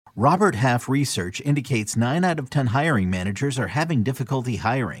Robert Half research indicates 9 out of 10 hiring managers are having difficulty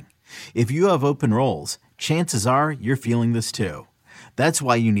hiring. If you have open roles, chances are you're feeling this too. That's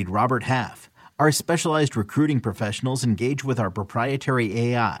why you need Robert Half. Our specialized recruiting professionals engage with our proprietary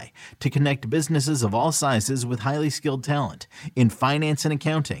AI to connect businesses of all sizes with highly skilled talent in finance and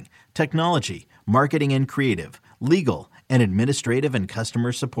accounting, technology, marketing and creative, legal, and administrative and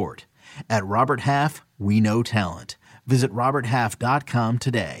customer support. At Robert Half, we know talent. Visit roberthalf.com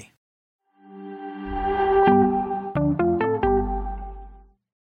today.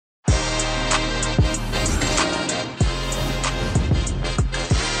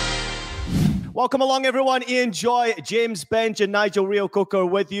 Welcome along, everyone. Ian Joy, James Bench, and Nigel Reo-Coker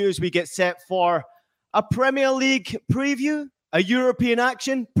with you as we get set for a Premier League preview, a European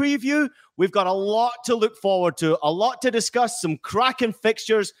action preview. We've got a lot to look forward to, a lot to discuss, some cracking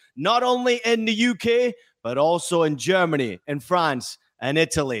fixtures, not only in the UK, but also in Germany, in France, and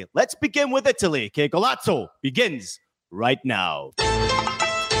Italy. Let's begin with Italy. Que Golazzo begins right now.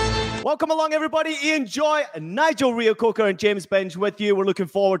 Welcome along, everybody. Ian Joy, Nigel Reo-Coker, and James Bench with you. We're looking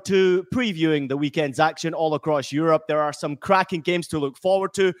forward to previewing the weekend's action all across Europe. There are some cracking games to look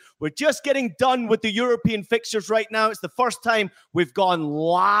forward to. We're just getting done with the European fixtures right now. It's the first time we've gone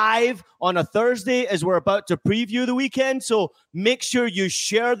live on a Thursday as we're about to preview the weekend. So make sure you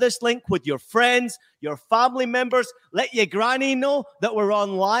share this link with your friends, your family members. Let your granny know that we're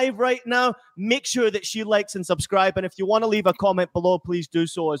on live right now. Make sure that she likes and subscribe. And if you want to leave a comment below, please do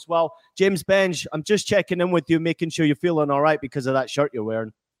so as well. James Bench, I'm just checking in with you, making sure you're feeling all right because of that shirt you're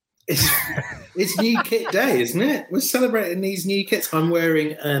wearing. It's new kit day, isn't it? We're celebrating these new kits. I'm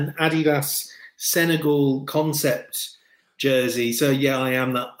wearing an Adidas Senegal concept jersey. So, yeah, I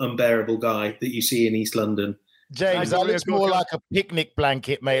am that unbearable guy that you see in East London. James, that looks more like a picnic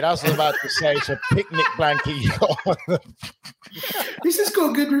blanket, mate. I was about to say it's a picnic blanket. This has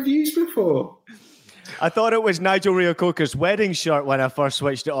got good reviews before. I thought it was Nigel Reo-Coker's wedding shirt when I first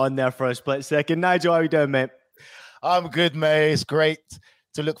switched it on there for a split second. Nigel, how are you doing, mate? I'm good, mate. It's great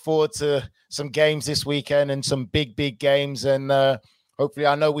to look forward to some games this weekend and some big, big games. And hopefully,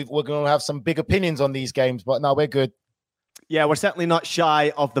 I know we're going to have some big opinions on these games, but no, we're good. Yeah, we're certainly not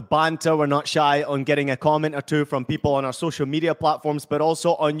shy of the banter. We're not shy on getting a comment or two from people on our social media platforms, but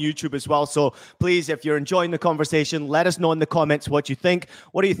also on YouTube as well. So please, if you're enjoying the conversation, let us know in the comments what you think.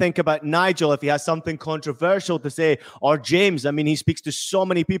 What do you think about Nigel if he has something controversial to say? Or James, I mean, he speaks to so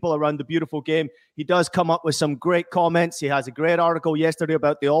many people around the beautiful game. He does come up with some great comments. He has a great article yesterday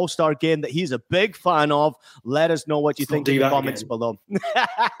about the All-Star game that he's a big fan of. Let us know what you think in the comments below.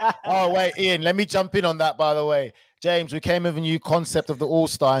 Oh, wait, Ian, let me jump in on that, by the way. James, we came with a new concept of the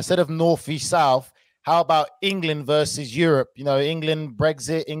All-Star. Instead of North v South, how about England versus Europe? You know, England,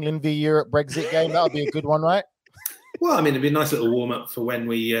 Brexit, England v Europe, Brexit game. That would be a good one, right? Well, I mean, it'd be a nice little warm-up for when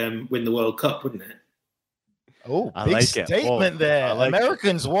we win the World Cup, wouldn't it? Oh, big statement there.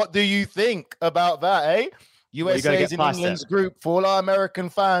 Americans, what do you think about that, eh? USA is in England's group. For all our American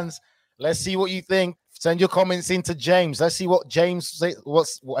fans, let's see what you think. Send your comments into James. Let's see what James say.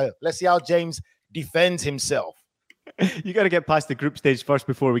 Let's see how James defends himself. You got to get past the group stage first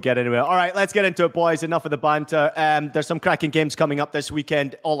before we get anywhere. All right, let's get into it, boys. Enough of the banter. There's some cracking games coming up this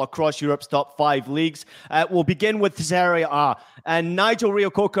weekend all across Europe's top 5 leagues. We'll begin with Serie A. And Nigel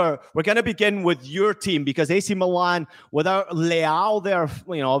Reo-Coker, we're going to begin with your team because AC Milan, without Leao there,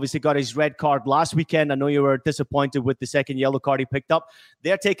 obviously got his red card last weekend. I know you were disappointed with the second yellow card he picked up.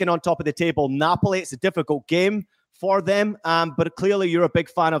 They're taking on top of the table Napoli. It's a difficult game for them, but clearly you're a big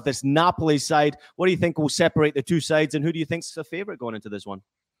fan of this Napoli side. What do you think will separate the two sides, and who do you think's the favourite going into this one?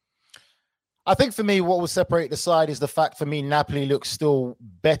 I think for me, what will separate the side is the fact for me Napoli looks still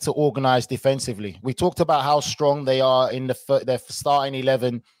better organised defensively. We talked about how strong they are in their starting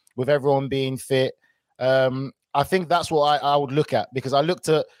 11 with everyone being fit. I think that's what I would look at because I looked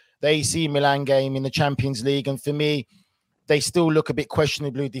at the AC Milan game in the Champions League, and for me, they still look a bit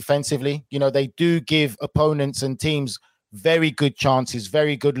questionably defensively. You know, they do give opponents and teams very good chances,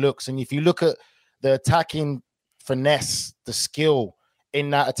 very good looks. And if you look at the attacking finesse, the skill in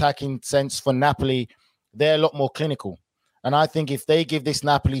that attacking sense for Napoli, they're a lot more clinical. And I think if they give this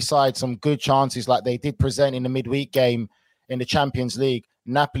Napoli side some good chances like they did present in the midweek game in the Champions League,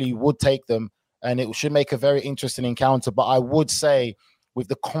 Napoli would take them and it should make a very interesting encounter. But I would say with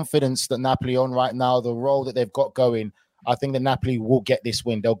the confidence that Napoli on right now, the role that they've got going, I think that Napoli will get this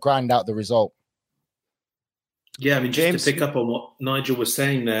win. They'll grind out the result. Yeah, I mean, just to pick up on what Nigel was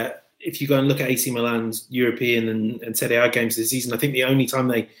saying there, if you go and look at AC Milan's European and Serie A games this season, I think the only time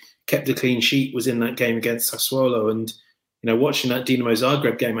they kept a clean sheet was in that game against Sassuolo. And, watching that Dinamo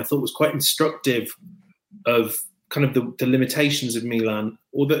Zagreb game, I thought was quite instructive of kind of the limitations of Milan,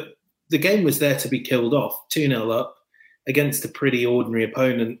 or that the game was there to be killed off, 2-0 up against a pretty ordinary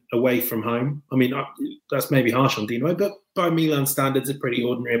opponent away from home. I mean, that's maybe harsh on Dino, but by Milan standards, a pretty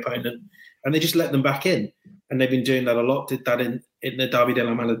ordinary opponent. And they just let them back in. And they've been doing that a lot, did that in the Derby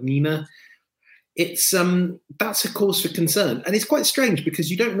della Madonnina. It's that's a cause for concern. And it's quite strange because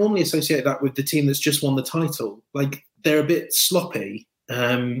you don't normally associate that with the team that's just won the title. Like, they're a bit sloppy,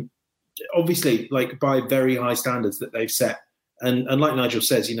 obviously, like by very high standards that they've set. And like Nigel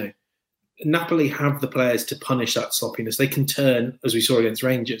says, you know, Napoli have the players to punish that sloppiness. They can turn, as we saw against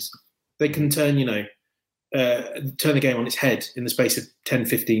Rangers, they can turn, turn the game on its head in the space of 10,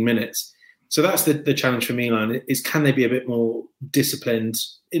 15 minutes. So that's the challenge for Milan, is can they be a bit more disciplined?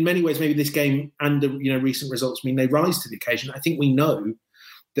 In many ways, maybe this game and the recent results mean they rise to the occasion. I think we know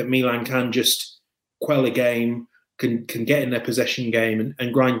that Milan can just quell a game, can get in their possession game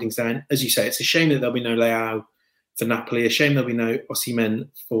and grind things down. As you say, it's a shame that there'll be no Leao for Napoli. A shame there'll be no Osimhen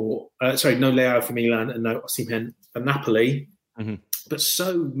no Leao for Milan and no Osimhen for Napoli. Mm-hmm. But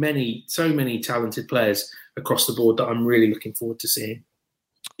so many talented players across the board that I'm really looking forward to seeing.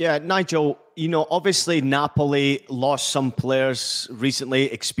 Yeah, Nigel, obviously Napoli lost some players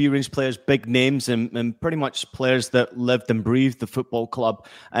recently, experienced players, big names, and pretty much players that lived and breathed the football club.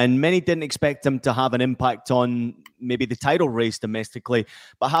 And many didn't expect them to have an impact on maybe the title race domestically.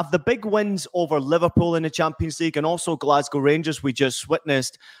 But have the big wins over Liverpool in the Champions League and also Glasgow Rangers we just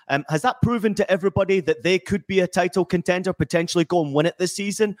witnessed, has that proven to everybody that they could be a title contender, potentially go and win it this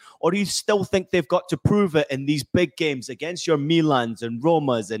season? Or do you still think they've got to prove it in these big games against your Milans and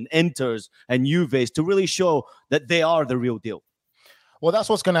Romas and Inters and Juves to really show that they are the real deal? Well, that's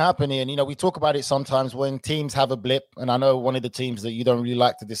what's going to happen, Ian. We talk about it sometimes when teams have a blip. And I know one of the teams that you don't really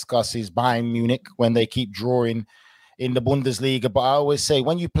like to discuss is Bayern Munich when they keep drawing in the Bundesliga. But I always say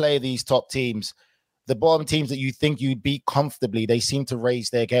when you play these top teams, the bottom teams that you think you'd beat comfortably, they seem to raise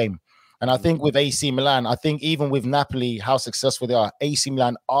their game. And I think with AC Milan, I think even with Napoli, how successful they are, AC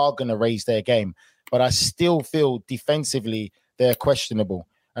Milan are going to raise their game. But I still feel defensively they're questionable.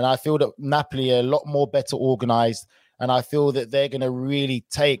 And I feel that Napoli are a lot more better organized. And I feel that they're going to really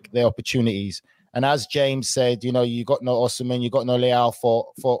take their opportunities. And as James said, you got no Osimhen, you got no Leao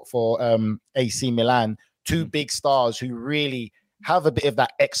for AC Milan, two big stars who really have a bit of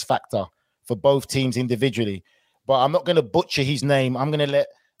that X factor for both teams individually. But I'm not going to butcher his name. I'm going to let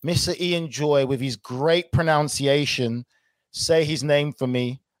Mr. Ian Joy, with his great pronunciation, say his name for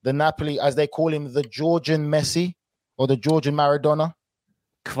me. The Napoli, as they call him, the Georgian Messi or the Georgian Maradona.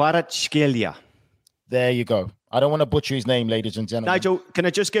 Kvaratskhelia. There you go. I don't want to butcher his name, ladies and gentlemen. Nigel, can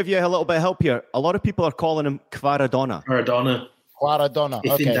I just give you a little bit of help here? A lot of people are calling him Kvaradona. Quaradona.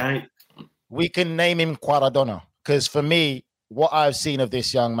 If in doubt. We can name him Quaradona because for me, what I've seen of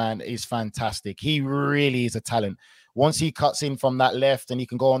this young man is fantastic. He really is a talent. Once he cuts in from that left and he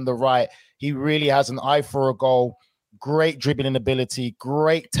can go on the right, he really has an eye for a goal, great dribbling ability,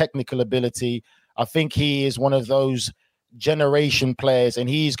 great technical ability. I think he is one of those generation players and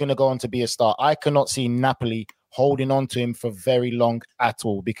he's going to go on to be a star. I cannot see Napoli holding on to him for very long at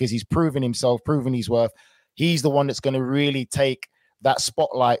all because he's proven himself, proven his worth. He's the one that's going to really take that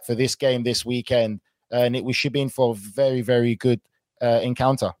spotlight for this game this weekend. And we should be in for a very, very good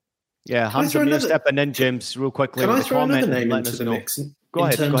encounter. Yeah, Hans, you're stepping in, James, real quickly. Can I throw another name into the mix? Go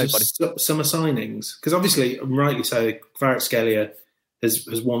ahead, buddy. Summer signings? Because obviously, rightly so, Kvaratskhelia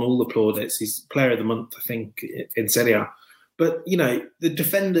has won all the plaudits. He's player of the month, I think, in Serie A. But, the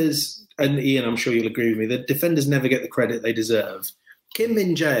defenders, and Ian, I'm sure you'll agree with me, the defenders never get the credit they deserve. Kim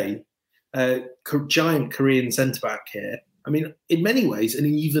Min-jae, giant Korean centre-back here, I mean, in many ways, an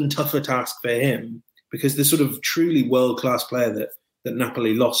even tougher task for him because the sort of truly world-class player that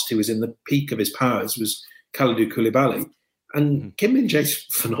Napoli lost, who was in the peak of his powers, was Kalidou Koulibaly. And Kim Min-jae's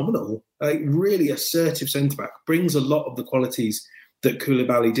phenomenal, really assertive centre-back, brings a lot of the qualities that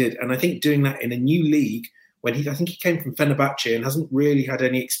Koulibaly did. And I think doing that in a new league, when I think he came from Fenerbahce and hasn't really had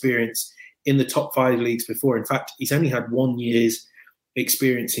any experience in the top 5 leagues before. In fact, he's only had 1 year's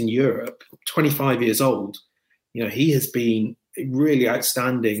experience in Europe, 25 years old. He has been a really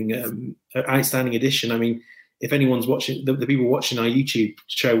outstanding addition. I mean, if anyone's watching, the people watching our YouTube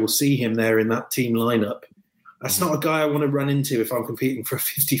show will see him there in that team lineup. That's not a guy I want to run into if I'm competing for a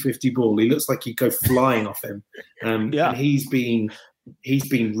 50-50 ball. He looks like he'd go flying off him. And he's been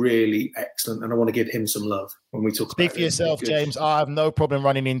really excellent, and I want to give him some love when we talk. Speak for yourself, James. I have no problem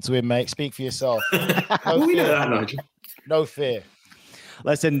running into him, mate. Speak for yourself. We know that, Nigel. No fear.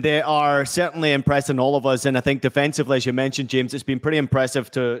 Listen, they are certainly impressing all of us. And I think defensively, as you mentioned, James, it's been pretty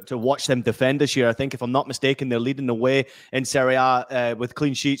impressive to watch them defend this year. I think, if I'm not mistaken, they're leading the way in Serie A with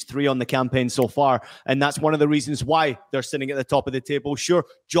clean sheets, 3 on the campaign so far. And that's one of the reasons why they're sitting at the top of the table. Sure,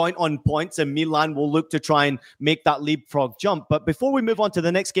 joint on points, and Milan will look to try and make that leapfrog jump. But before we move on to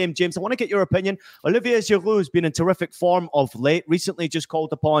the next game, James, I want to get your opinion. Olivier Giroud has been in terrific form of late, recently just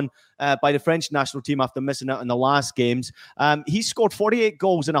called upon by the French national team after missing out in the last games. He scored 48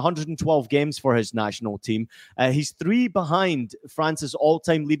 goals in 112 games for his national team. He's 3 behind France's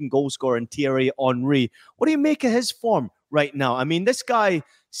all-time leading goal scorer in Thierry Henry. What do you make of his form right now? I mean, this guy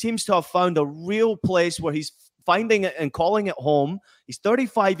seems to have found a real place where he's finding it and calling it home. He's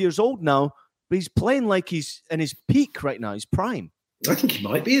 35 years old now, but he's playing like he's in his peak right now, his prime. I think he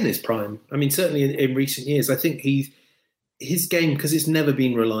might be in his prime. I mean, certainly in recent years, I think his game, because it's never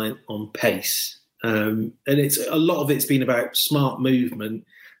been reliant on pace. And it's a lot of it's been about smart movement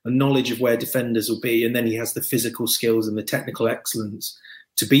and knowledge of where defenders will be, and then he has the physical skills and the technical excellence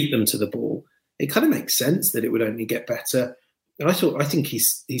to beat them to the ball. It kind of makes sense that it would only get better. And I think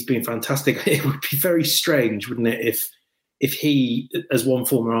he's been fantastic. It would be very strange, wouldn't it, if he, as one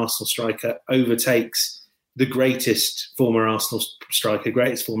former Arsenal striker, overtakes the greatest former Arsenal striker,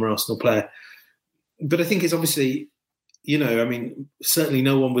 greatest former Arsenal player. But I think it's obviously, you know, I mean, certainly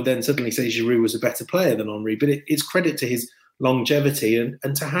no one would then suddenly say Giroud was a better player than Henry, but it's credit to his longevity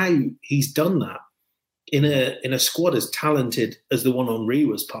and to how he's done that in a squad as talented as the one Henry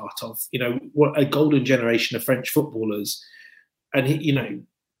was part of. You know, what a golden generation of French footballers. And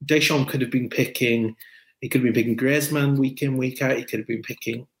Deschamps could have been picking Griezmann week in, week out. He could have been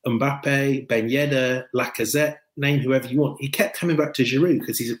picking Mbappe, Ben Yedder, Lacazette, name whoever you want. He kept coming back to Giroud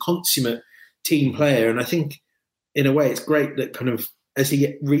because he's a consummate team player. And I think, in a way, it's great that kind of as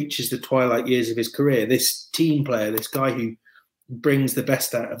he reaches the twilight years of his career, this team player, this guy who brings the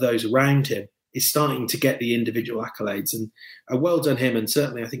best out of those around him, is starting to get the individual accolades. And well done him. And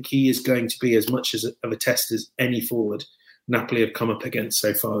certainly I think he is going to be as much of a test as any forward Napoli have come up against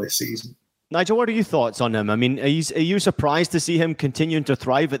so far this season. Nigel, what are your thoughts on him? I mean, are you surprised to see him continuing to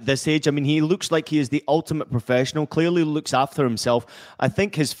thrive at this age? I mean, he looks like he is the ultimate professional, clearly looks after himself. I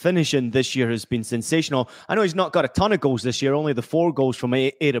think his finishing this year has been sensational. I know he's not got a ton of goals this year, only the 4 goals from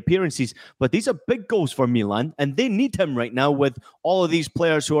 8 appearances, but these are big goals for Milan, and they need him right now with all of these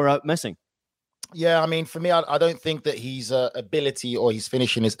players who are out missing. Yeah, I mean, for me, I don't think that his ability or his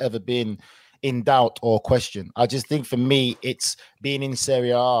finishing has ever been in doubt or question. I just think for me, it's being in Serie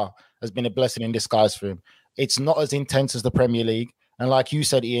A has been a blessing in disguise for him. It's not as intense as the Premier League. And like you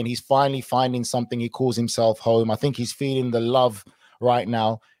said, Ian, he's finally finding something. He calls himself home. I think he's feeling the love right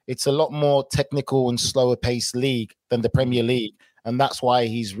now. It's a lot more technical and slower paced league than the Premier League. And that's why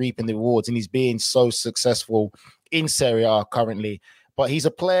he's reaping the rewards and he's being so successful in Serie A currently. But he's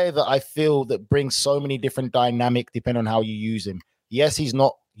a player that I feel that brings so many different dynamic depending on how you use him. Yes, he's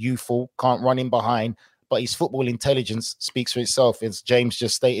not youthful, can't run in behind, but his football intelligence speaks for itself, as James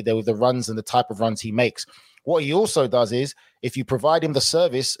just stated there with the runs and the type of runs he makes. What he also does is, if you provide him the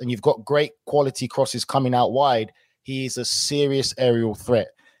service and you've got great quality crosses coming out wide, he is a serious aerial threat.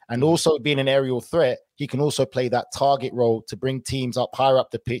 And also being an aerial threat, he can also play that target role to bring teams up higher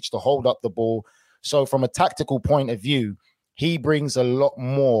up the pitch, to hold up the ball. So from a tactical point of view, he brings a lot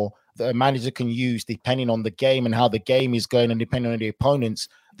more that a manager can use depending on the game and how the game is going and depending on the opponents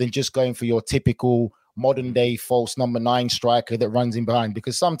than just going for your typical modern day false number 9 striker that runs in behind,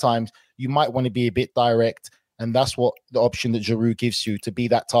 because sometimes you might want to be a bit direct, and that's what the option that Giroud gives you, to be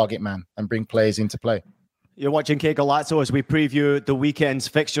that target man and bring players into play. You're watching Que Golazo as we preview the weekend's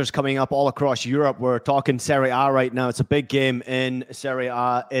fixtures coming up all across Europe. We're talking Serie A right now. It's a big game in Serie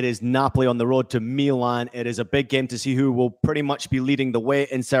A. It is Napoli on the road to Milan. It is a big game to see who will pretty much be leading the way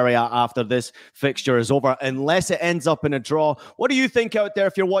in Serie A after this fixture is over, unless it ends up in a draw. What do you think out there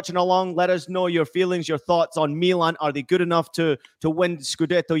if you're watching along? Let us know your feelings, your thoughts on Milan. Are they good enough to win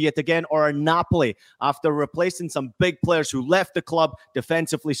Scudetto yet again? Or are Napoli, after replacing some big players who left the club,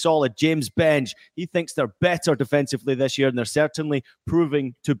 defensively solid? James Benge, he thinks they're better defensively this year, and they're certainly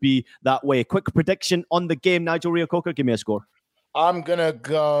proving to be that way. Quick prediction on the game, Nigel Reo-Coker, give me a score. I'm going to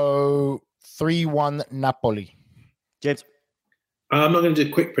go 3-1 Napoli. James? I'm not going to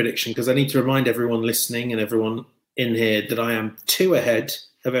do a quick prediction because I need to remind everyone listening and everyone in here that I am 2 ahead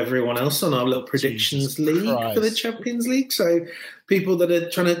of everyone else on our little predictions league for the Champions League. So people that are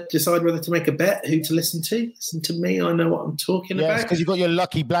trying to decide whether to make a bet, who to listen to me. I know what I'm talking about. Yes, because you've got your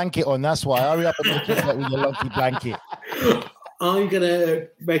lucky blanket on. That's why. Hurry up and make your bet with your lucky blanket. I'm going to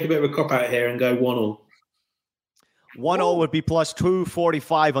make a bit of a cop-out here and go 1-1. 1-0 would be plus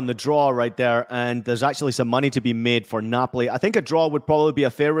 245 on the draw right there, and there's actually some money to be made for Napoli. I think a draw would probably be a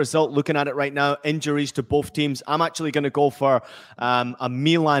fair result looking at it right now. Injuries to both teams. I'm actually going to go for a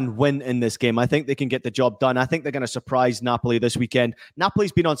Milan win in this game. I think they can get the job done. I think they're going to surprise Napoli this weekend.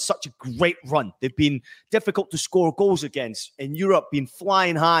 Napoli's been on such a great run. They've been difficult to score goals against in Europe, been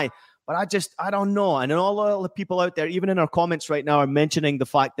flying high. But I don't know. And all the people out there, even in our comments right now, are mentioning the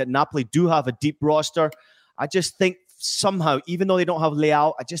fact that Napoli do have a deep roster. I just think somehow, even though they don't have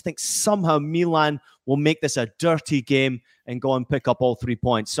Leao, I just think somehow Milan will make this a dirty game and go and pick up all 3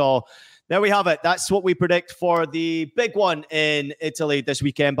 points. So there we have it. That's what we predict for the big one in Italy this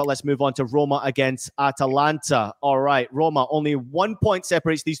weekend. But let's move on to Roma against Atalanta. All right, Roma, only 1 point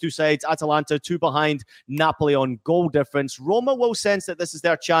separates these two sides. Atalanta 2 behind Napoli on goal difference. Roma will sense that this is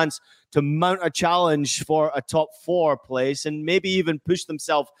their chance to mount a challenge for a top 4 place and maybe even push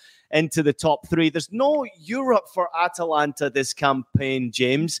themselves into the top 3. There's no Europe for Atalanta this campaign,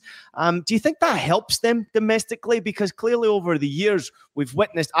 James. Do you think that helps them domestically? Because clearly over the years, we've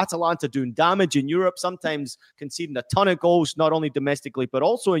witnessed Atalanta doing damage in Europe, sometimes conceding a ton of goals, not only domestically, but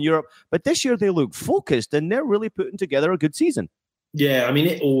also in Europe. But this year they look focused and they're really putting together a good season. Yeah, I mean,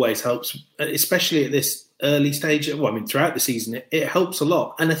 it always helps, especially at this early stage. Well, I mean, throughout the season, it helps a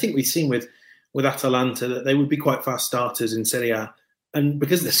lot. And I think we've seen with Atalanta that they would be quite fast starters in Serie A. And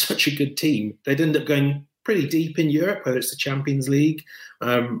because they're such a good team, they'd end up going pretty deep in Europe, whether it's the Champions League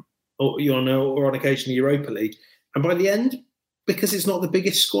or on occasion the Europa League. And by the end, because it's not the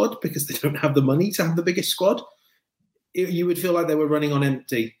biggest squad, because they don't have the money to have the biggest squad, you would feel like they were running on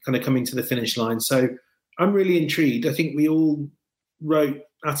empty, kind of coming to the finish line. So I'm really intrigued. I think we all wrote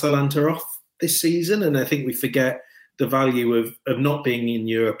Atalanta off this season, and I think we forget the value of not being in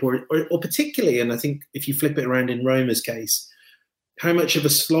Europe, or particularly, and I think if you flip it around in Roma's case, how much of a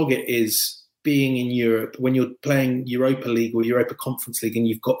slog it is being in Europe when you're playing Europa League or Europa Conference League and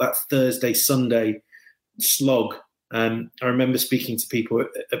you've got that Thursday, Sunday slog. I remember speaking to people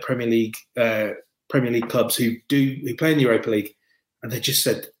at Premier League clubs who play in the Europa League, and they just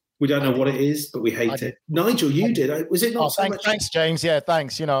said, we don't know what it is, but we hate it. Nigel, you did. Was it not so much? Thanks, James. Yeah,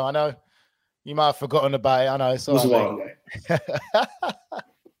 thanks. I know you might have forgotten about it. I know. It was a while ago.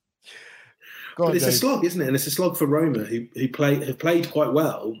 But it's a slog, isn't it? And it's a slog for Roma, who have played quite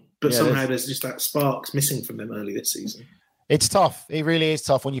well, but somehow there's just that sparks missing from them early this season. It's tough. It really is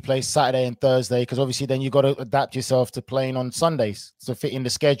tough when you play Saturday and Thursday, because obviously then you've got to adapt yourself to playing on Sundays to fit in the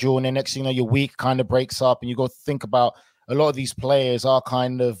schedule. And then next thing you know, your week kind of breaks up and you got to think about a lot of these players are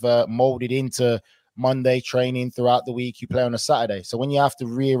kind of molded into Monday training throughout the week. You play on a Saturday. So when you have to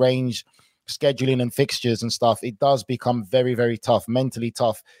rearrange scheduling and fixtures and stuff, it does become very, very tough, mentally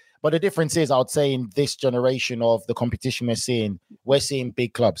tough. But the difference is, I would say, in this generation of the competition we're seeing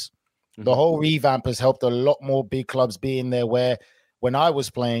big clubs. Mm-hmm. The whole revamp has helped a lot more big clubs being there, where when I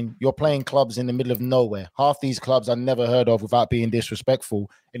was playing, you're playing clubs in the middle of nowhere. Half these clubs I never heard of, without being disrespectful.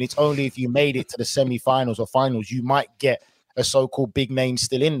 And it's only if you made it to the semi-finals or finals, you might get a so-called big name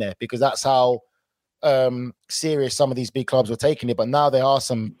still in there, because that's how serious some of these big clubs were taking it. But now there are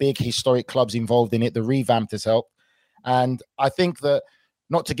some big historic clubs involved in it. The revamp has helped. And I think that,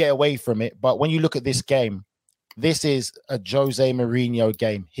 not to get away from it, but when you look at this game, this is a Jose Mourinho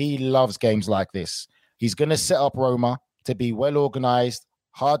game. He loves games like this. He's going to set up Roma to be well organized,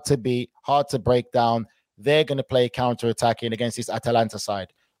 hard to beat, hard to break down. They're going to play counter-attacking against this Atalanta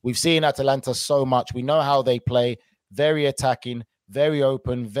side. We've seen Atalanta so much. We know how they play, very attacking, very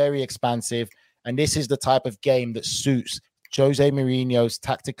open, very expansive. And this is the type of game that suits Jose Mourinho's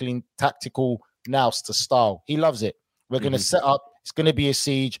tactical nous to style. He loves it. We're going to set up. It's going to be a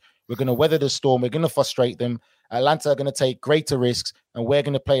siege. We're going to weather the storm. We're going to frustrate them. Atalanta are going to take greater risks, and we're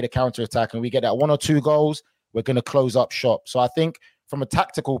going to play the counter-attack. And we get that 1 or 2 goals, we're going to close up shop. So I think from a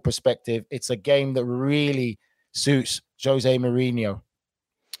tactical perspective, it's a game that really suits Jose Mourinho.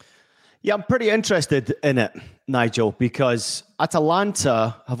 Yeah, I'm pretty interested in it, Nigel, because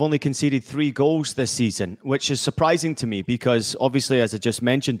Atalanta have only conceded 3 goals this season, which is surprising to me because obviously, as I just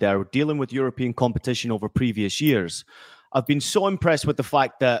mentioned there, we're dealing with European competition over previous years. I've been so impressed with the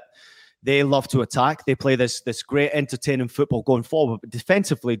fact that they love to attack. They play this great, entertaining football going forward, but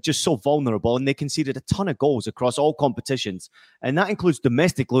defensively, just so vulnerable. And they conceded a ton of goals across all competitions. And that includes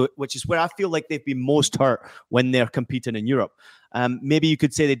domestically, which is where I feel like they've been most hurt when they're competing in Europe. Maybe you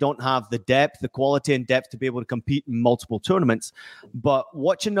could say they don't have the depth, the quality and depth to be able to compete in multiple tournaments. But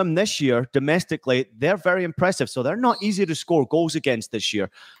watching them this year domestically, they're very impressive. So they're not easy to score goals against this year.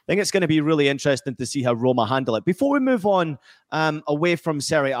 I think it's going to be really interesting to see how Roma handle it. Before we move on away from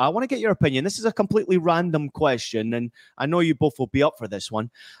Serie A, I want to get your opinion. This is a completely random question, and I know you both will be up for this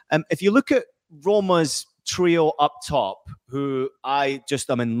one. If you look at Roma's trio up top who I just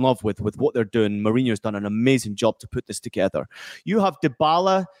am in love with what they're doing. Mourinho's done an amazing job to put this together. You have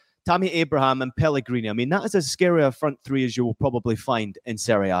Dybala, Tammy Abraham, and Pellegrini. I mean, that is as scary a front three as you will probably find in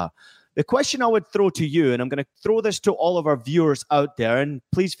Serie A. The question I would throw to you, and I'm going to throw this to all of our viewers out there, and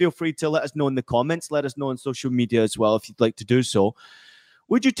please feel free to let us know in the comments, let us know on social media as well if you'd like to do so.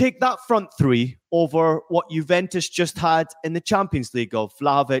 Would you take that front three over what Juventus just had in the Champions League of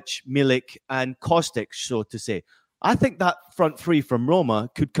Vlahovic, Milik, and Kostic, so to say? I think that front three from Roma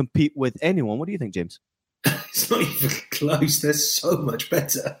could compete with anyone. What do you think, James? It's not even close. They're so much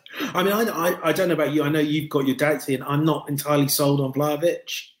better. I mean, I don't know about you. I know you've got your doubts here, and I'm not entirely sold on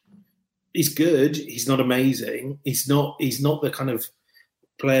Vlahovic. He's good. He's not amazing. He's not the kind of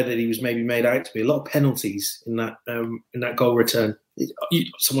player that he was maybe made out to be. A lot of penalties in that goal return.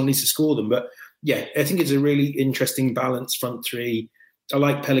 Someone needs to score them. But yeah, I think it's a really interesting balanced front three. I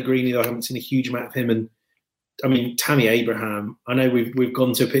like Pellegrini, though I haven't seen a huge amount of him. And I mean, Tammy Abraham. I know we've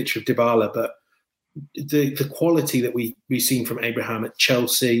gone to a picture of Dybala, but the quality that we've seen from Abraham at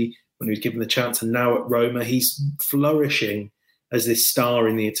Chelsea when he was given the chance, and now at Roma, he's flourishing as this star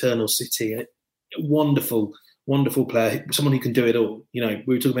in the Eternal City. A wonderful, wonderful player, someone who can do it all. You know,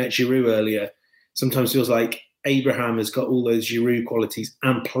 we were talking about Giroud earlier. Sometimes feels like Abraham has got all those Giroud qualities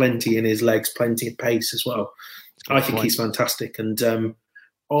and plenty in his legs, plenty of pace as well. I think he's fantastic. And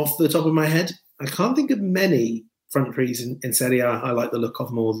off the top of my head, I can't think of many front threes in Serie A I like the look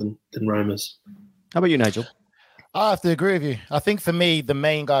of more than Roma's. How about you, Nigel? I have to agree with you. I think for me, the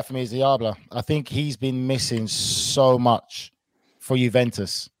main guy for me is Diabla. I think he's been missing so much for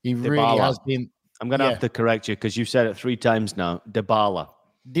Juventus. He Dybala. Really has been. I'm going to have to correct you because you've said it 3 times now. Dybala.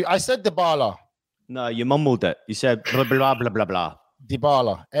 I said Dybala. No, you mumbled it. You said blah, blah, blah, blah, blah.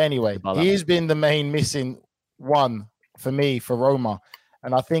 Dybala. Anyway, Dybala. He's been the main missing one for me, for Roma.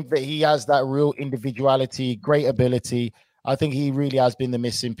 And I think that he has that real individuality, great ability. I think he really has been the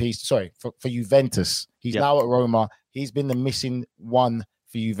missing piece. Sorry, for Juventus. He's now at Roma. He's been the missing one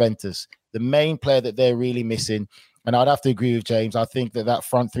for Juventus. The main player that they're really missing. And I'd have to agree with James. I think that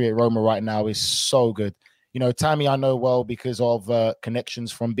front three at Roma right now is so good. You know, Tammy, I know well because of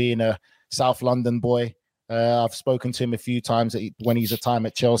connections from being a South London boy. I've spoken to him a few times when he's a time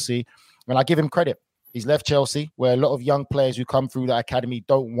at Chelsea. And I give him credit. He's left Chelsea, where a lot of young players who come through that academy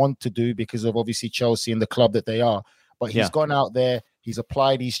don't want to do because of obviously Chelsea and the club that they are. But he's gone out there, he's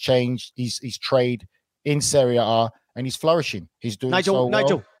applied, he's changed, he's trade in Serie A, and he's flourishing. He's doing so well.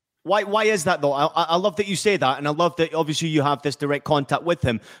 Nigel, why is that though? I love that you say that, and I love that obviously you have this direct contact with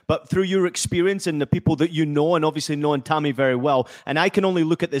him. But through your experience and the people that you know, and obviously knowing Tammy very well, and I can only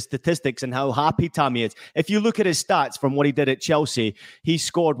look at the statistics and how happy Tammy is. If you look at his stats from what he did at Chelsea, he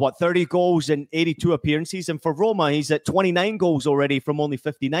scored 30 goals in 82 appearances, and for Roma, he's at 29 goals already from only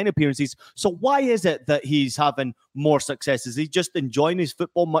 59 appearances. So why is it that he's having more success? Is he just enjoying his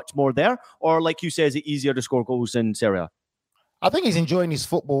football much more there, or like you say, is it easier to score goals in Serie A? I think he's enjoying his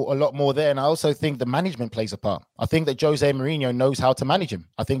football a lot more there. And I also think the management plays a part. I think that Jose Mourinho knows how to manage him.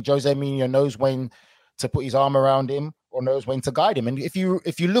 I think Jose Mourinho knows when to put his arm around him or knows when to guide him. And if you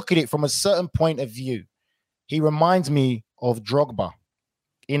look at it from a certain point of view, he reminds me of Drogba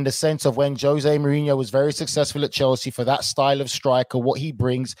in the sense of when Jose Mourinho was very successful at Chelsea for that style of striker, what he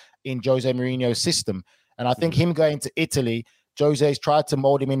brings in Jose Mourinho's system. And I think him going to Italy, Jose's tried to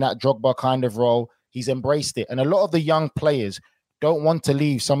mold him in that Drogba kind of role. He's embraced it. And a lot of the young players don't want to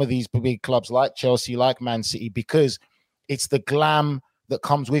leave some of these big clubs like Chelsea, like Man City, because it's the glam that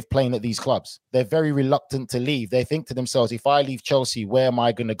comes with playing at these clubs. They're very reluctant to leave. They think to themselves, if I leave Chelsea, where am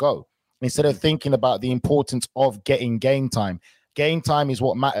I going to go? Instead of thinking about the importance of getting game time. Game time is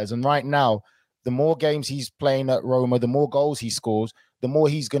what matters. And right now, the more games he's playing at Roma, the more goals he scores, the more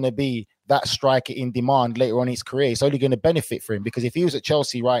he's going to be that striker in demand later on in his career. It's only going to benefit for him, because if he was at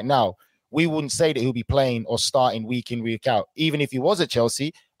Chelsea right now, we wouldn't say that he'll be playing or starting week in, week out. Even if he was at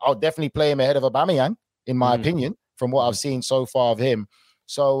Chelsea, I'll definitely play him ahead of Aubameyang, in my opinion, from what I've seen so far of him.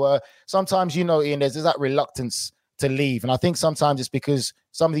 So sometimes, you know, Ian, there's that reluctance to leave. And I think sometimes it's because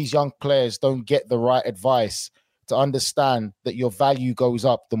some of these young players don't get the right advice to understand that your value goes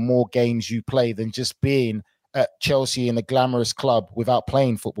up the more games you play than just being at Chelsea in a glamorous club without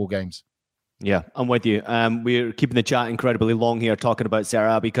playing football games. Yeah, I'm with you. We're keeping the chat incredibly long here talking about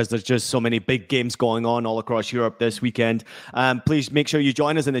Serie A because there's just so many big games going on all across Europe this weekend. Please make sure you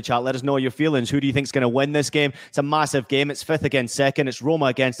join us in the chat. Let us know your feelings. Who do you think is going to win this game? It's a massive game. It's 5th against 2nd. It's Roma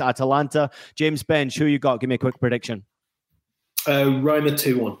against Atalanta. James Bench, who you got? Give me a quick prediction. Roma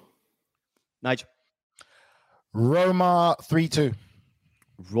 2-1. Nigel? Roma 3-2.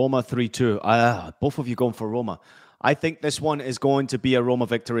 Roma 3-2. Both of you going for Roma. I think this one is going to be a Roma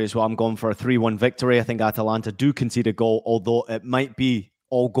victory as well. I'm going for a 3-1 victory. I think Atalanta do concede a goal, although it might be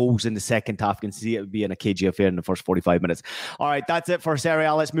all goals in the second half. You can see it would be in a cagey affair in the first 45 minutes. All right, that's it for Serie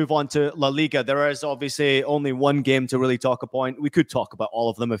A. Let's move on to La Liga. There is obviously only one game to really talk upon. We could talk about all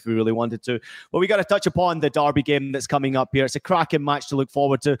of them if we really wanted to, but we got to touch upon the derby game that's coming up here. It's a cracking match to look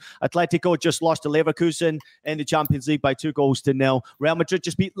forward to. Atletico just lost to Leverkusen in the Champions League by 2-0. Real Madrid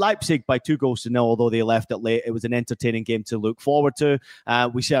just beat Leipzig by 2-0, although they left it late. It was an entertaining game to look forward to.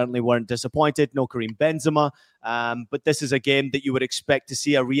 We certainly weren't disappointed. No Karim Benzema. But this is a game that you would expect to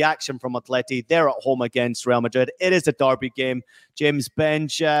see a reaction from Atleti. They're at home against Real Madrid. It is a derby game. James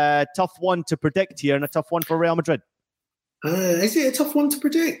Bench, tough one to predict here and a tough one for Real Madrid. Is it a tough one to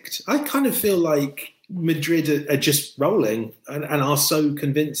predict? I kind of feel like Madrid are just rolling and are so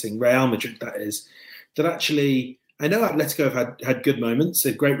convincing, Real Madrid that is, that actually, I know Atletico have had good moments,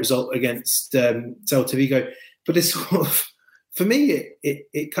 a great result against Celta Vigo, but it's sort of, for me,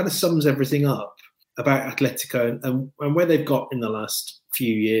 it kind of sums everything up about Atletico and where they've got in the last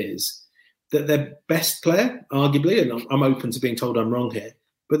few years, that their best player, arguably, and I'm open to being told I'm wrong here,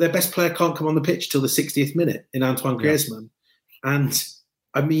 but their best player can't come on the pitch till the 60th minute in Antoine Griezmann. And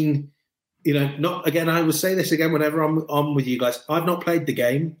I mean, not again, I will say this again whenever I'm on with you guys. I've not played the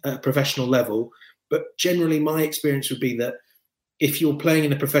game at a professional level, but generally my experience would be that if you're playing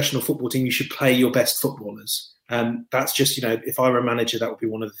in a professional football team, you should play your best footballers. That's just, if I were a manager, that would be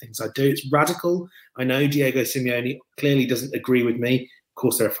one of the things I'd do. It's radical. I know Diego Simeone clearly doesn't agree with me. Of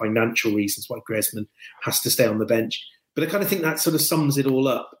course, there are financial reasons why Griezmann has to stay on the bench. But I kind of think that sort of sums it all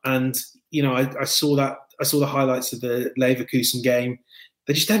up. And, I saw the highlights of the Leverkusen game.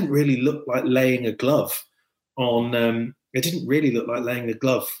 They just didn't really look like laying a glove on it didn't really look like laying a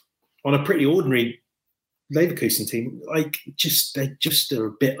glove on a pretty ordinary Leverkusen team. They just are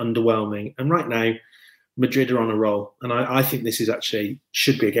a bit underwhelming. And right now, Madrid are on a roll, and I think this is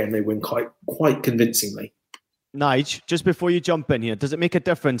should be a game they win quite convincingly. Nige, just before you jump in here, does it make a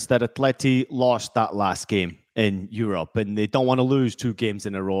difference that Atleti lost that last game in Europe and they don't want to lose 2 games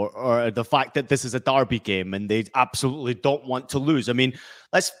in a row, or the fact that this is a derby game and they absolutely don't want to lose? I mean,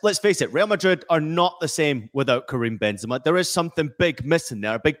 let's face it, Real Madrid are not the same without Karim Benzema. There is something big missing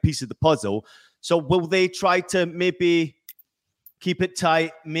there, a big piece of the puzzle. So will they try to maybe keep it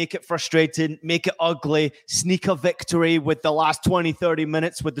tight, make it frustrating, make it ugly, sneak a victory with the last 20, 30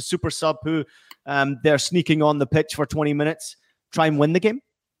 minutes with the super sub who they're sneaking on the pitch for 20 minutes, try and win the game?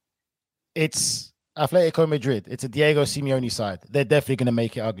 It's Atletico Madrid. It's a Diego Simeone side. They're definitely going to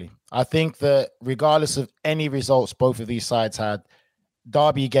make it ugly. I think that regardless of any results both of these sides had,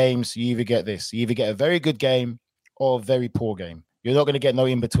 derby games, you either get this. You either get a very good game or a very poor game. You're not going to get no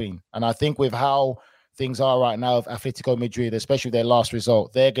in between. And I think with how things are right now of Atletico Madrid, especially their last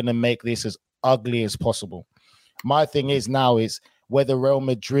result, they're going to make this as ugly as possible. My thing is whether Real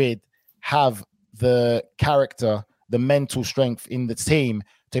Madrid have the character, the mental strength in the team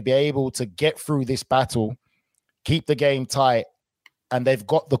to be able to get through this battle, keep the game tight, and they've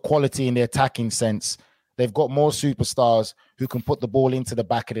got the quality in the attacking sense. They've got more superstars who can put the ball into the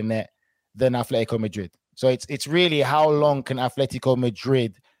back of the net than Atletico Madrid. So it's really how long can Atletico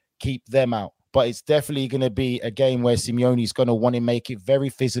Madrid keep them out? But it's definitely going to be a game where Simeone is going to want to make it very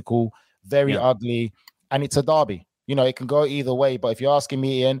physical, very ugly, and it's a derby. It can go either way. But if you're asking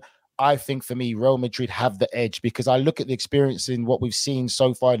me, Ian, I think for me, Real Madrid have the edge because I look at the experience in what we've seen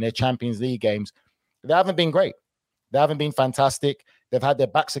so far in their Champions League games. They haven't been great. They haven't been fantastic. They've had their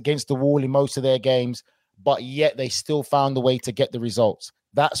backs against the wall in most of their games, but yet they still found a way to get the results.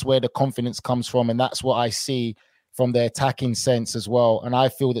 That's where the confidence comes from, and that's what I see from their attacking sense as well. And I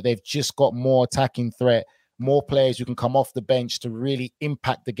feel that they've just got more attacking threat, more players who can come off the bench to really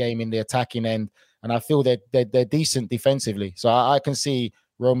impact the game in the attacking end. And I feel they're decent defensively. So I can see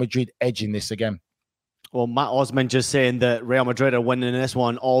Real Madrid edging this again. Well, Matt Osman just saying that Real Madrid are winning this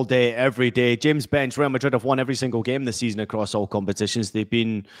one all day, every day. James Bench, Real Madrid have won every single game this season across all competitions. They've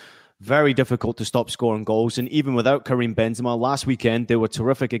been very difficult to stop scoring goals. And even without Karim Benzema, last weekend, they were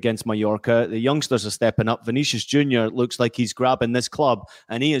terrific against Mallorca. The youngsters are stepping up. Vinicius Jr. looks like he's grabbing this club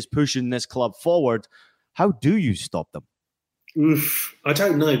and he is pushing this club forward. How do you stop them? I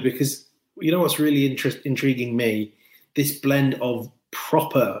don't know, because you know what's really intriguing me? This blend of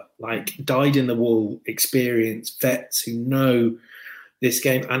proper, dyed-in-the-wool experience vets who know this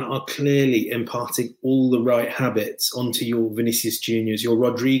game and are clearly imparting all the right habits onto your Vinicius Juniors, your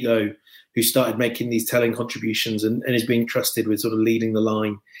Rodrigo, who started making these telling contributions and is being trusted with sort of leading the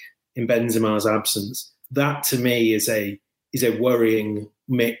line in Benzema's absence. That to me is a worrying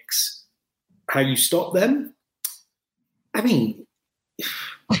mix. How you stop them? I mean,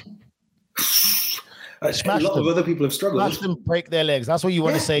 A lot of other people have struggled. Smash them, break their legs. That's what you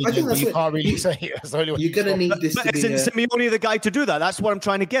want to say, but you can't really say it. You're going to need this to be... Isn't Simeone the guy to do that? That's what I'm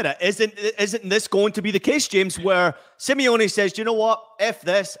trying to get at. Isn't this going to be the case, James, where Simeone says, you know what, F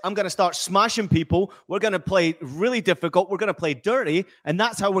this, I'm going to start smashing people. We're going to play really difficult. We're going to play dirty, and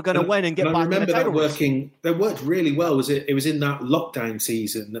that's how we're going to win and get back in the title race. That worked really well. It was in that lockdown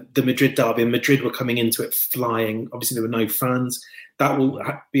season, the Madrid derby, and Madrid were coming into it flying. Obviously, there were no fans. That will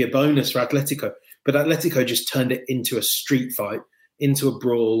be a bonus for Atletico. But Atletico just turned it into a street fight, into a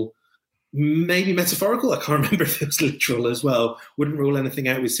brawl, maybe metaphorical. I can't remember if it was literal as well. Wouldn't rule anything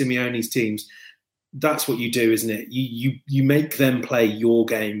out with Simeone's teams. That's what you do, isn't it? You make them play your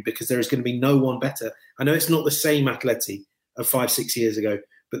game because there is going to be no one better. I know it's not the same Atleti of 5-6 years ago,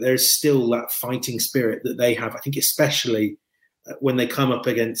 but there is still that fighting spirit that they have. I think especially when they come up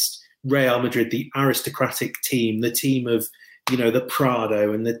against Real Madrid, the aristocratic team, the team of, the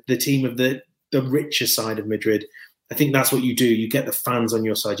Prado and the team of the richer side of Madrid. I think that's what you do. You get the fans on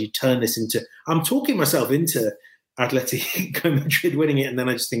your side. You turn this into... I'm talking myself into Atletico Madrid winning it, and then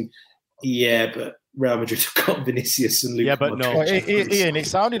I just think, yeah, but Real Madrid have got Vinicius and Luka. Yeah, but no. Ian, it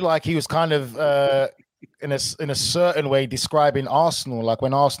sounded like he was kind of, in a certain way, describing Arsenal, like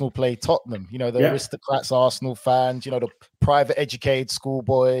when Arsenal played Tottenham. The aristocrats, Arsenal fans, the private educated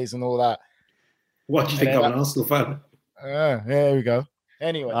schoolboys and all that. What do you think I'm an Arsenal fan? There we go.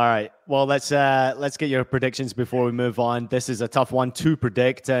 Anyway. All right. Well, let's get your predictions before we move on. This is a tough one to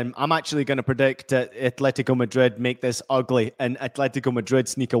predict. I'm actually going to predict Atletico Madrid make this ugly and Atletico Madrid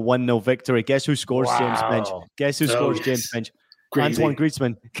sneak a 1-0 victory. Guess who scores, James Bench? Guess who scores, James Bench? Crazy. Antoine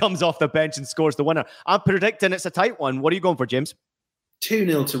Griezmann comes off the bench and scores the winner. I'm predicting it's a tight one. What are you going for, James?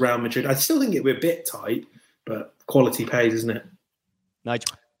 2-0 to Real Madrid. I still think it will be a bit tight, but quality pays, isn't it?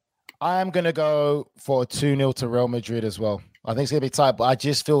 Nigel? I'm going to go for a 2-0 to Real Madrid as well. I think it's going to be tight, but I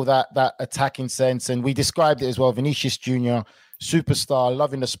just feel that attacking sense, and we described it as well. Vinicius Jr., superstar,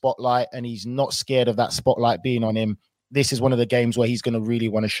 loving the spotlight, and he's not scared of that spotlight being on him. This is one of the games where he's going to really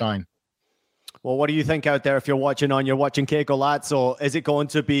want to shine. Well, what do you think out there if you're watching Que Golazzo? Is it going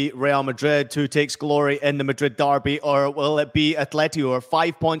to be Real Madrid who takes glory in the Madrid derby, or will it be Atleti, who are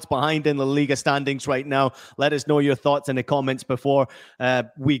 5 points behind in the Liga standings right now? Let us know your thoughts in the comments before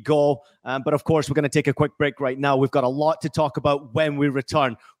we go. But of course, we're going to take a quick break right now. We've got a lot to talk about when we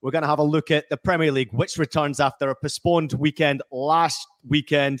return. We're going to have a look at the Premier League, which returns after a postponed weekend last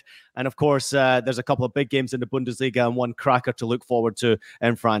weekend. And of course, there's a couple of big games in the Bundesliga and one cracker to look forward to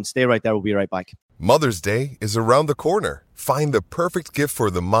in France. Stay right there. We'll be right back. Mother's Day is around the corner. Find the perfect gift for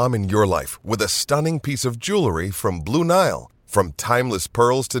the mom in your life with a stunning piece of jewelry from Blue Nile. From timeless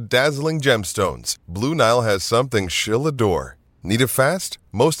pearls to dazzling gemstones, Blue Nile has something she'll adore. Need it fast?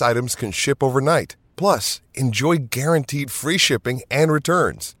 Most items can ship overnight. Plus, enjoy guaranteed free shipping and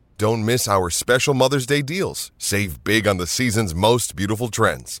returns. Don't miss our special Mother's Day deals. Save big on the season's most beautiful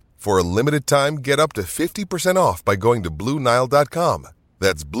trends. For a limited time, get up to 50% off by going to BlueNile.com.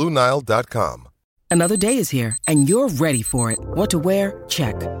 That's BlueNile.com. Another day is here, and you're ready for it. What to wear?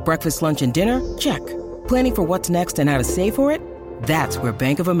 Check. Breakfast, lunch, and dinner? Check. Planning for what's next and how to save for it? That's where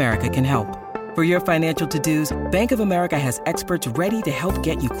Bank of America can help. For your financial to-dos, Bank of America has experts ready to help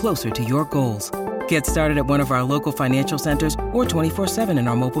get you closer to your goals. Get started at one of our local financial centers or 24/7 in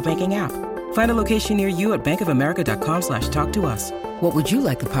our mobile banking app. Find a location near you at bankofamerica.com/talktous. What would you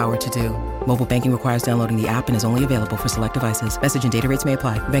like the power to do? Mobile banking requires downloading the app and is only available for select devices. Message and data rates may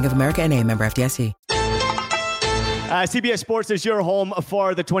apply. Bank of America NA, member FDIC. CBS Sports is your home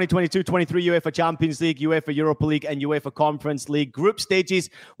for the 2022-23 UEFA Champions League, UEFA Europa League, and UEFA Conference League group stages,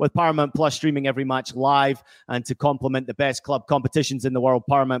 with Paramount Plus streaming every match live. And to complement the best club competitions in the world,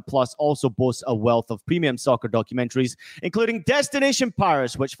 Paramount Plus also boasts a wealth of premium soccer documentaries, including Destination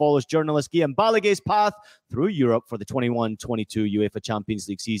Paris, which follows journalist Guillaume Balaguer's path through Europe for the 21-22 UEFA Champions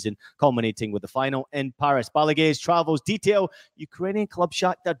League season, culminating with the final in Paris. Balaguer's travels detail Ukrainian club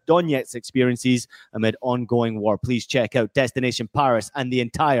Shakhtar Donetsk's experiences amid ongoing war. Please check out Destination Paris and the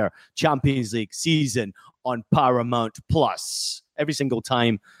entire Champions League season on Paramount Plus. Every single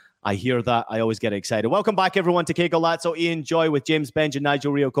time I hear that, I always get excited. Welcome back, everyone, to Que Golazzo. Ian Joy with James Benj and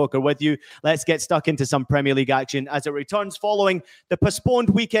Nigel Reo-Coker with you. Let's get stuck into some Premier League action as it returns following the postponed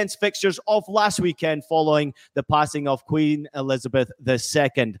weekend's fixtures of last weekend following the passing of Queen Elizabeth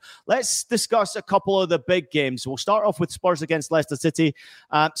II. Let's discuss a couple of the big games. We'll start off with Spurs against Leicester City.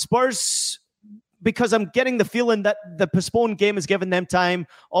 Spurs, because I'm getting the feeling that the postponed game has given them time,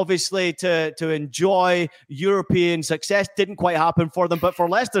 obviously, to enjoy European success. Didn't quite happen for them. But for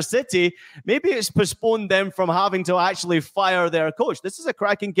Leicester City, maybe it's postponed them from having to actually fire their coach. This is a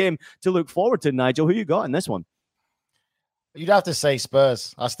cracking game to look forward to, Nigel. Who you got in this one? You'd have to say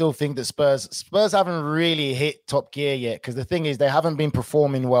Spurs. I still think that Spurs haven't really hit top gear yet, because the thing is they haven't been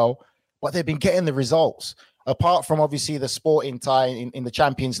performing well, but they've been getting the results. Apart from obviously the Sporting tie in the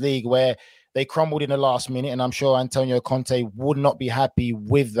Champions League where they crumbled in the last minute, and I'm sure Antonio Conte would not be happy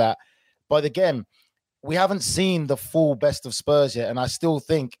with that. But again, we haven't seen the full best of Spurs yet, and I still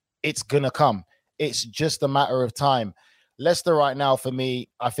think it's going to come. It's just a matter of time. Leicester right now, for me,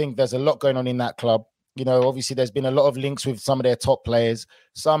 I think there's a lot going on in that club. You know, obviously there's been a lot of links with some of their top players.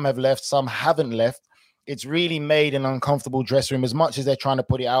 Some have left, some haven't left. It's really made an uncomfortable dressing room. As much as they're trying to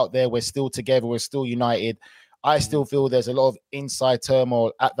put it out there, we're still together, we're still united. I still feel there's a lot of inside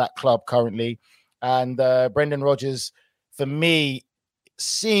turmoil at that club currently. And Brendan Rodgers, for me,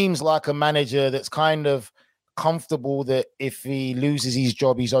 seems like a manager that's kind of comfortable that if he loses his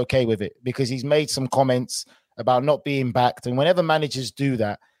job, he's okay with it, because he's made some comments about not being backed. And whenever managers do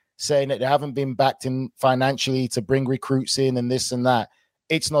that, saying that they haven't been backed in financially to bring recruits in and this and that,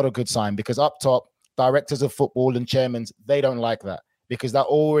 it's not a good sign, because up top, directors of football and chairmen, they don't like that, because that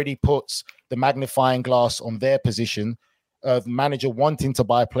already puts the magnifying glass on their position of manager wanting to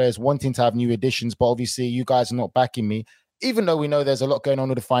buy players, wanting to have new additions. But obviously you guys are not backing me, even though we know there's a lot going on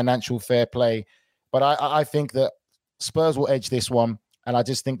with the financial fair play. But I think that Spurs will edge this one, and I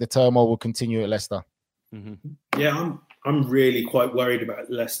just think the turmoil will continue at Leicester. Mm-hmm. Yeah, I'm really quite worried about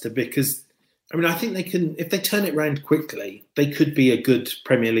Leicester, because, I mean, I think they can, if they turn it around quickly, they could be a good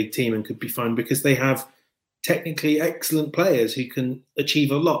Premier League team and could be fine, because they have technically excellent players who can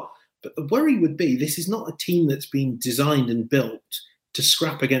achieve a lot. But the worry would be, this is not a team that's been designed and built to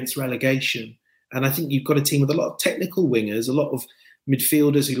scrap against relegation. And I think you've got a team with a lot of technical wingers, a lot of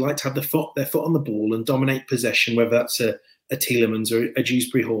midfielders who like to have their foot on the ball and dominate possession, whether that's a Tielemans or a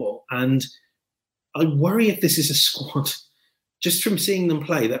Dewsbury Hall. And I worry if this is a squad, just from seeing them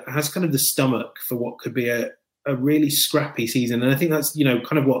play, that has kind of the stomach for what could be a really scrappy season. And I think that's, you know,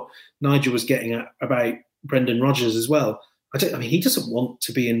 kind of what Nigel was getting at about Brendan Rodgers as well. I mean, he doesn't want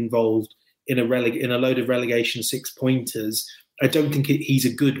to be involved in a load of relegation 6-pointers. I don't think he's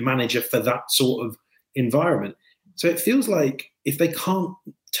a good manager for that sort of environment. So it feels like if they can't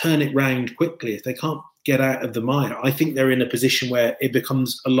turn it round quickly, if they can't get out of the mire, I think they're in a position where it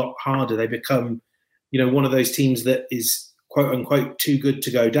becomes a lot harder. They become, you know, one of those teams that is quote unquote too good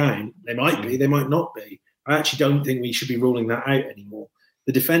to go down. They might be, they might not be. I actually don't think we should be ruling that out anymore.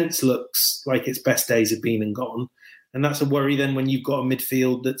 The defence looks like its best days have been and gone. And that's a worry then when you've got a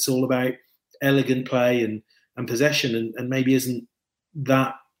midfield that's all about elegant play and possession and maybe isn't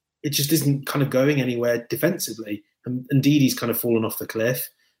that, it just isn't kind of going anywhere defensively. And indeed, he's kind of fallen off the cliff.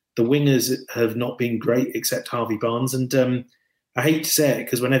 The wingers have not been great except Harvey Barnes. And I hate to say it,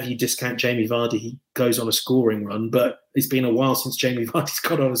 because whenever you discount Jamie Vardy, he goes on a scoring run. But it's been a while since Jamie Vardy's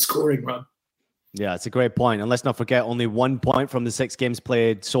gone on a scoring run. Yeah, it's a great point. And let's not forget, only 1 point from the 6 games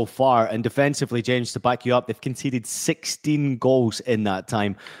played so far. And defensively, James, to back you up, they've conceded 16 goals in that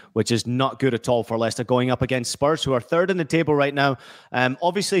time, which is not good at all for Leicester, going up against Spurs, who are third in the table right now.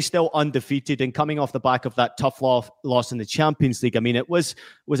 Obviously still undefeated and coming off the back of that tough loss in the Champions League. I mean, it was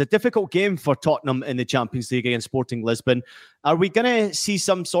a difficult game for Tottenham in the Champions League against Sporting Lisbon. Are we going to see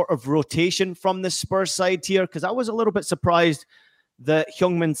some sort of rotation from the Spurs side here? Because I was a little bit surprised that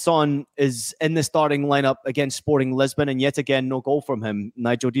Heung-min Son is in the starting lineup against Sporting Lisbon, and yet again, no goal from him.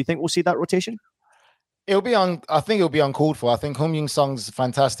 Nigel, do you think we'll see that rotation? I think it'll be uncalled for. I think Heung-min Son's a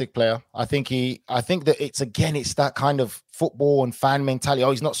fantastic player. I think that it's that kind of football and fan mentality.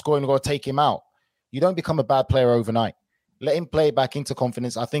 Oh, he's not scoring, we've got to take him out. You don't become a bad player overnight. Let him play back into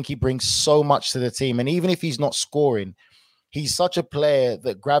confidence. I think he brings so much to the team. And even if he's not scoring, he's such a player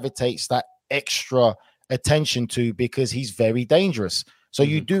that gravitates that extra attention to, because he's very dangerous. So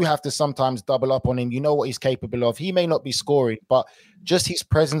you do have to sometimes double up on him. You know what he's capable of. He may not be scoring, but just his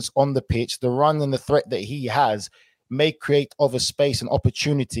presence on the pitch, the run and the threat that he has may create other space and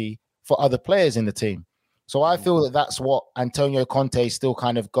opportunity for other players in the team. So I feel that that's what Antonio Conte is still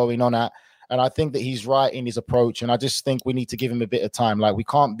kind of going on at. And I think that he's right in his approach. And I just think we need to give him a bit of time. Like, we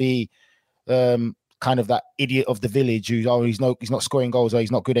can't be kind of that idiot of the village who's, he's not scoring goals, or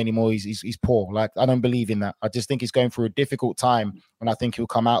he's not good anymore, he's poor. Like, I don't believe in that. I just think he's going through a difficult time, and I think he'll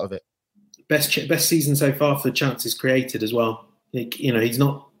come out of it. Best season so far for chances created as well. You know, he's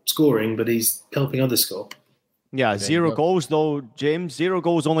not scoring, but he's helping others score. Yeah, 0 goals though, James. 0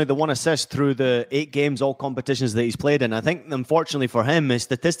 goals, only the 1 assist through the 8 games, all competitions that he's played in. I think, unfortunately for him, his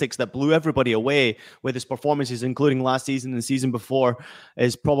statistics that blew everybody away with his performances, including last season and the season before,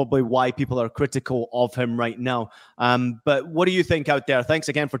 is probably why people are critical of him right now. But what do you think out there? Thanks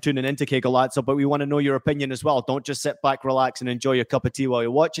again for tuning in to Que Golazo, but we want to know your opinion as well. Don't just sit back, relax, and enjoy your cup of tea while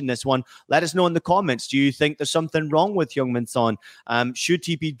you're watching this one. Let us know in the comments. Do you think there's something wrong with Heung-min Son? Should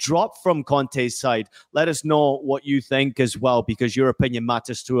he be dropped from Conte's side? Let us know what you think as well, because your opinion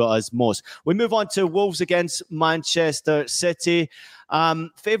matters to us most. We move on to Wolves against Manchester City.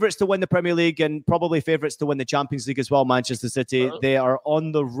 Favourites to win the Premier League and probably favourites to win the Champions League as well, Manchester City. They are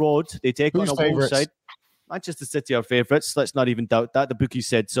on the road. They take on a Wolves side. Manchester City are favourites. Let's not even doubt that. The bookie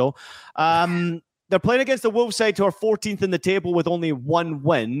said so. They're playing against the Wolves side who are 14th in the table with only 1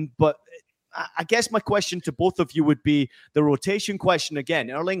 win, but I guess my question to both of you would be the rotation question again.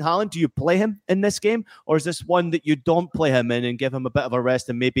 Erling Haaland, do you play him in this game? Or is this one that you don't play him in and give him a bit of a rest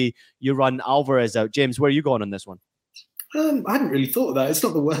and maybe you run Alvarez out? James, where are you going on this one? I hadn't really thought of that. It's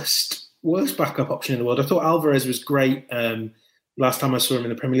not the worst backup option in the world. I thought Alvarez was great last time I saw him in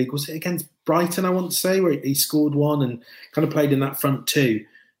the Premier League. Was it against Brighton, I want to say, where he scored 1 and kind of played in that front 2.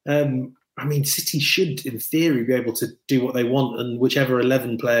 I mean, City should, in theory, be able to do what they want, and whichever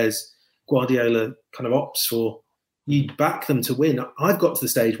 11 players Guardiola kind of opts for, you'd back them to win. I've got to the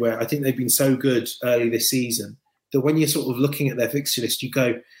stage where I think they've been so good early this season that when you're sort of looking at their fixture list, you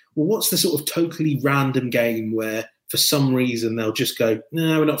go, well, what's the sort of totally random game where for some reason they'll just go,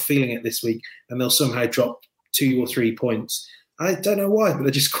 no, we're not feeling it this week, and they'll somehow drop 2 or 3 points. I don't know why, but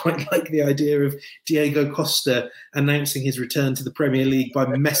I just quite like the idea of Diego Costa announcing his return to the Premier League by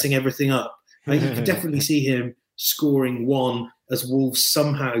messing everything up. You could definitely see him scoring 1 as Wolves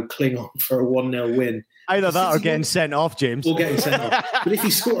somehow cling on for a 1-0 win. Either that or getting sent off, James. Or getting sent off. But if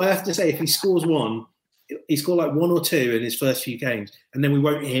he I have to say, if he scores 1, he scored like 1 or 2 in his first few games, and then we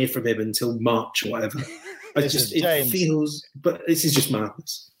won't hear from him until March or whatever. It feels, but this is just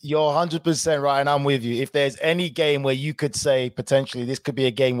madness. You're 100% right, and I'm with you. If there's any game where you could say potentially this could be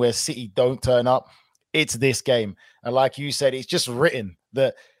a game where City don't turn up, it's this game. And like you said, it's just written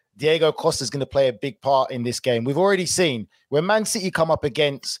that Diego Costa is going to play a big part in this game. We've already seen when Man City come up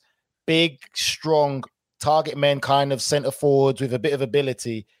against big, strong target men, kind of centre forwards with a bit of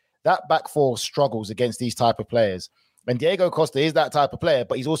ability, that back four struggles against these type of players. And Diego Costa is that type of player,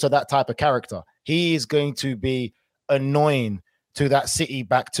 but he's also that type of character. He is going to be annoying to that City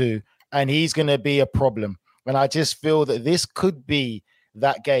back two, and he's going to be a problem. And I just feel that this could be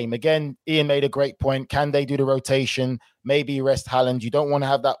that game. Again, Ian made a great point. Can they do the rotation? Maybe rest Haaland. You don't want to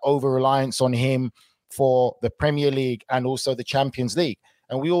have that over-reliance on him for the Premier League and also the Champions League.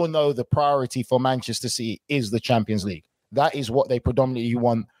 And we all know the priority for Manchester City is the Champions League. That is what they predominantly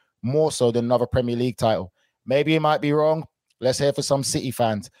want, more so than another Premier League title. Maybe it might be wrong. Let's hear for some City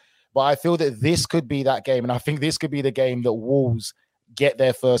fans. But I feel that this could be that game. And I think this could be the game that Wolves get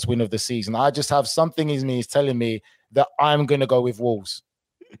their first win of the season. I just have something in me is telling me that I'm going to go with Wolves.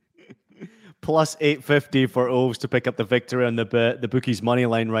 Plus 850 for Wolves to pick up the victory on the bookies' money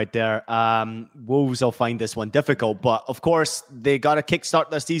line right there. Wolves will find this one difficult, but of course they got to kickstart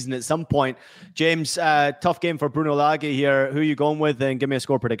their season at some point. James, tough game for Bruno Lage here. Who are you going with? And give me a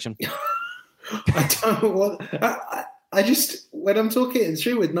score prediction. I don't know what. I just, when I'm talking it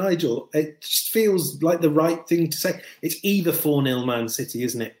through with Nigel, it just feels like the right thing to say. It's either 4-0 Man City,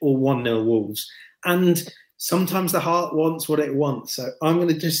 isn't it? Or 1-0 Wolves. And sometimes the heart wants what it wants. So I'm going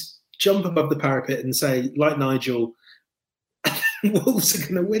to just jump above the parapet and say, like Nigel, Wolves are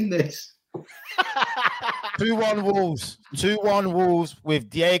going to win this. 2-1 Wolves. 2-1 Wolves with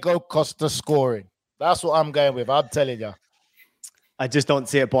Diego Costa scoring. That's what I'm going with. I'm telling you. I just don't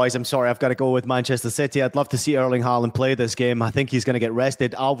see it, boys. I'm sorry. I've got to go with Manchester City. I'd love to see Erling Haaland play this game. I think he's going to get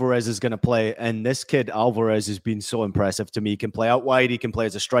rested. Alvarez is going to play. And this kid, Alvarez, has been so impressive to me. He can play out wide. He can play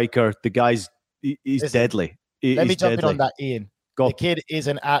as a striker. The guy's, he's deadly. Let me jump in on that, Ian. Go. The kid is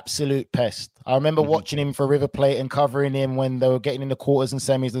an absolute pest. I remember watching him for River Plate and covering him when they were getting in the quarters and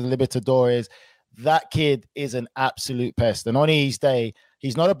semis of the Libertadores. That kid is an absolute pest. And on his day,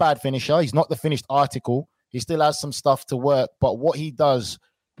 he's not a bad finisher. He's not the finished article. He still has some stuff to work, but what he does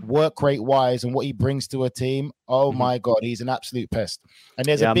work rate-wise and what he brings to a team, my God, he's an absolute pest. And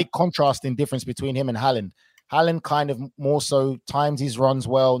there's a big contrasting difference between him and Haaland. Haaland kind of more so times his runs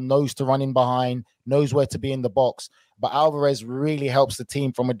well, knows to run in behind, knows where to be in the box. But Alvarez really helps the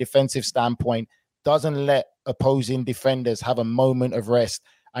team from a defensive standpoint, doesn't let opposing defenders have a moment of rest,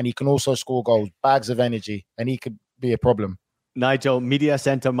 and he can also score goals, bags of energy, and he could be a problem. Nigel, Media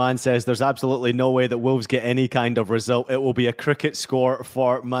Centre Man says there's absolutely no way that Wolves get any kind of result. It will be a cricket score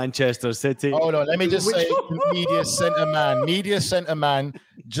for Manchester City. Hold on, let me just say, Media Centre Man,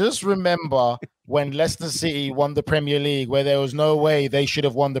 just remember when Leicester City won the Premier League, where there was no way they should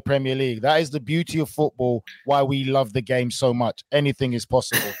have won the Premier League. That is the beauty of football, why we love the game so much. Anything is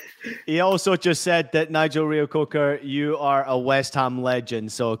possible. He also just said that, Nigel Reo-Coker, you are a West Ham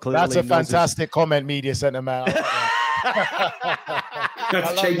legend. So clearly that's a fantastic comment, Media Centre Man.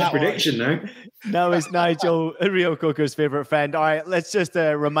 Have to change the prediction now. Now is Nigel Reo-Coker's favourite friend. All right, let's just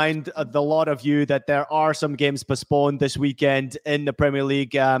remind the lot of you that there are some games postponed this weekend in the Premier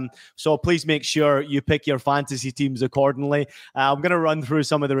League. So please make sure you pick your fantasy teams accordingly. I'm going to run through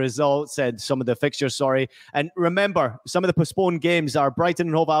some of the results and some of the fixtures, And remember, some of the postponed games are Brighton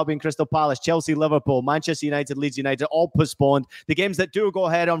and Hove Albion, Crystal Palace, Chelsea, Liverpool, Manchester United, Leeds United, all postponed. The games that do go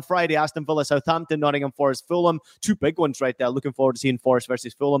ahead on Friday, Aston Villa, Southampton, Nottingham Forest, Fulham. Two big ones right there. Looking forward to seeing Forest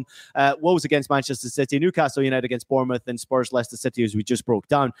versus Fulham. Wolves against Manchester City, Newcastle United against Bournemouth, and Spurs Leicester City, as we just broke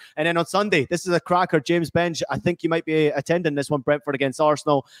down. And then on Sunday, this is a cracker. James Bench, I think you might be attending this one. Brentford against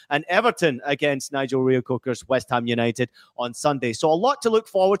Arsenal and Everton against Nigel Reo-Coker's West Ham United on Sunday. So a lot to look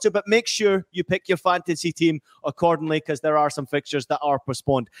forward to, but make sure you pick your fantasy team accordingly because there are some fixtures that are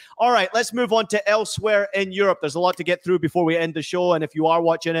postponed. All right, let's move on to elsewhere in Europe. There's a lot to get through before we end the show. And if you are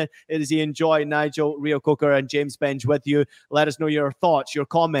watching it, you enjoy Nigel Reo-Coker and James Bench with you. Let us know your thoughts, your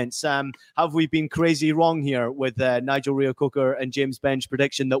comments. Have we been crazy wrong here with Nigel Reo-Coker and James Bench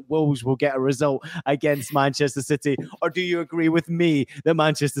prediction that Wolves will get a result against Manchester City? Or do you agree with me that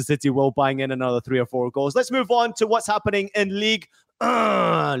Manchester City will bang in another 3 or 4 goals? Let's move on to what's happening in League.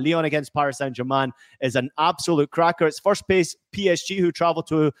 Lyon against Paris Saint-Germain is an absolute cracker. It's first place PSG, who travel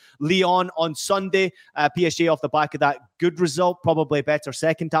to Lyon on Sunday. PSG off the back of that good result, probably a better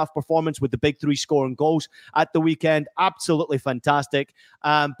second half performance with the big 3 scoring goals at the weekend. Absolutely fantastic.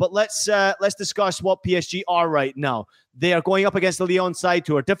 But let's discuss what PSG are right now. They are going up against the Lyon side,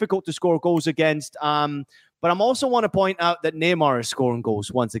 who are difficult to score goals against. But I also want to point out that Neymar is scoring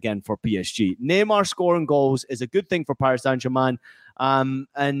goals once again for PSG. Neymar scoring goals is a good thing for Paris Saint-Germain.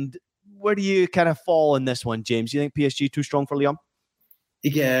 And where do you kind of fall in this one, James? Do you think PSG too strong for Lyon?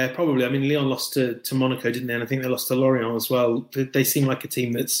 Yeah, probably. I mean, Lyon lost to Monaco, didn't they? And I think they lost to Lorient as well. They seem like a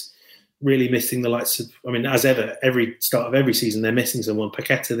team that's really missing the likes of, I mean, as ever, every start of every season, they're missing someone.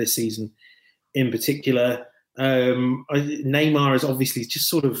 Paqueta this season in particular. Neymar is obviously just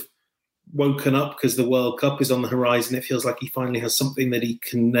sort of woken up because the World Cup is on the horizon. It feels like he finally has something that he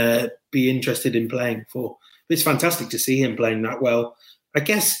can be interested in playing for. But it's fantastic to see him playing that well. I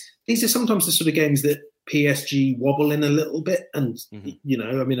guess these are sometimes the sort of games that PSG wobble in a little bit. And, you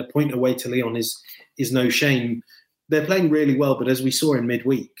know, I mean, a point away to Lyon is no shame. They're playing really well, but as we saw in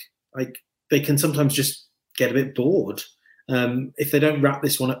midweek, like they can sometimes just get a bit bored. If they don't wrap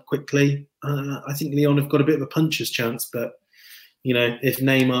this one up quickly, I think Lyon have got a bit of a puncher's chance. But, you know, if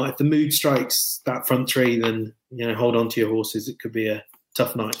the mood strikes that front three, then, you know, hold on to your horses. It could be a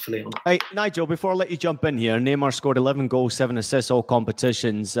tough night for Lyon. Hey, Nigel, before I let you jump in here, Neymar scored 11 goals, 7 assists, all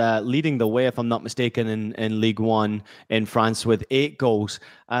competitions, leading the way, if I'm not mistaken, in Ligue 1 in France with 8 goals.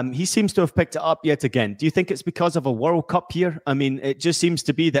 He seems to have picked it up yet again. Do you think it's because of a World Cup here? I mean, it just seems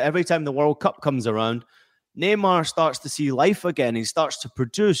to be that every time the World Cup comes around, Neymar starts to see life again. He starts to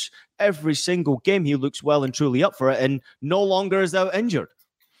produce every single game. He looks well and truly up for it and no longer is out injured.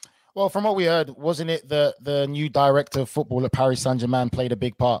 Well, from what we heard, wasn't it the new director of football at Paris Saint-Germain played a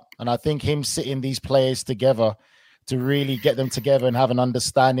big part? And I think him sitting these players together to really get them together and have an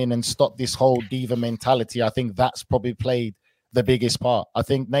understanding and stop this whole diva mentality, I think that's probably played the biggest part. I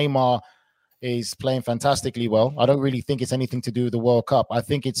think Neymar is playing fantastically well. I don't really think it's anything to do with the World Cup. I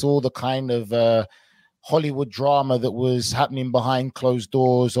think it's all the kind of Hollywood drama that was happening behind closed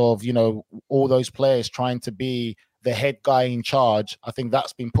doors of, you know, all those players trying to be the head guy in charge. I think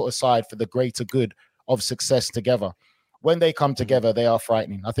that's been put aside for the greater good of success together. When they come together, they are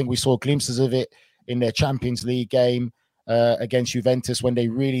frightening. I think we saw glimpses of it in their Champions League game against Juventus when they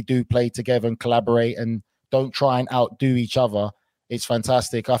really do play together and collaborate and don't try and outdo each other. It's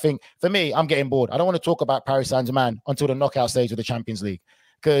fantastic. I think for me, I'm getting bored. I don't want to talk about Paris Saint-Germain until the knockout stage of the Champions League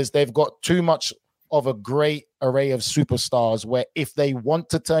because they've got too much of a great array of superstars where if they want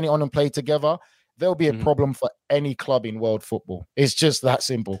to turn it on and play together, there'll be a problem for any club in world football. It's just that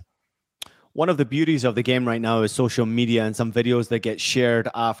simple. One of the beauties of the game right now is social media and some videos that get shared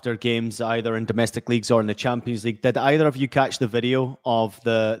after games, either in domestic leagues or in the Champions League. Did either of you catch the video of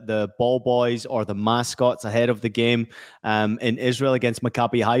the ball boys or the mascots ahead of the game in Israel against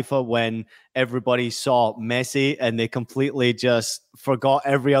Maccabi Haifa when everybody saw Messi and they completely just forgot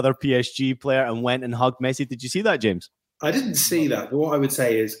every other PSG player and went and hugged Messi? Did you see that, James? I didn't see that, but what I would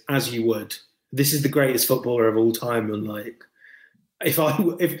say is, as you would, this is the greatest footballer of all time, and like, if I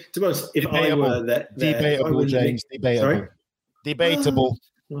were that, debatable, James, debatable. Sorry? Debatable.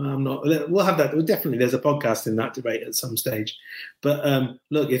 Well, I'm not. We'll have that. Definitely, there's a podcast in that debate at some stage. But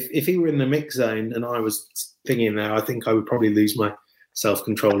look, if he were in the mix zone and I was thinking there, I think I would probably lose my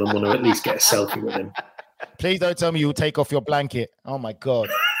self-control and want to at least get a selfie with him. Please don't tell me you'll take off your blanket. Oh my God.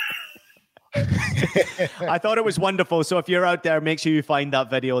 I thought it was wonderful. So if you're out there, make sure you find that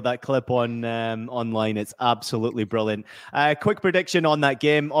video, that clip on online. It's absolutely brilliant. Quick prediction on that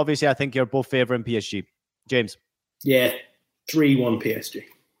game. Obviously, I think you're both favouring PSG. James? Yeah, 3-1 PSG.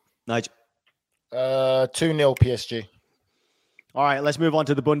 Nigel? 2-0 PSG. All right, let's move on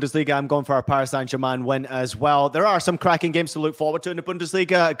to the Bundesliga. I'm going for a Paris Saint-Germain win as well. There are some cracking games to look forward to in the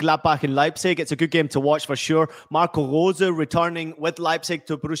Bundesliga. Gladbach and Leipzig. It's a good game to watch for sure. Marco Rose returning with Leipzig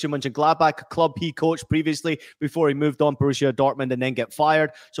to Borussia Mönchengladbach, a club he coached previously before he moved on Borussia Dortmund and then get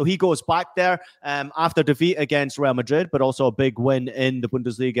fired. So he goes back there after defeat against Real Madrid, but also a big win in the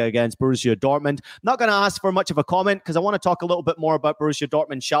Bundesliga against Borussia Dortmund. Not going to ask for much of a comment because I want to talk a little bit more about Borussia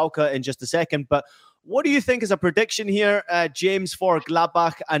Dortmund Schalke in just a second, but what do you think is a prediction here, James, for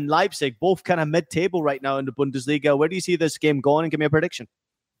Gladbach and Leipzig? Both kind of mid-table right now in the Bundesliga. Where do you see this game going? And give me a prediction.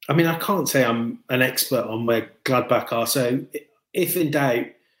 I mean, I can't say I'm an expert on where Gladbach are. So if in doubt,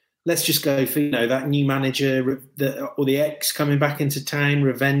 let's just go for, that new manager or the ex coming back into town,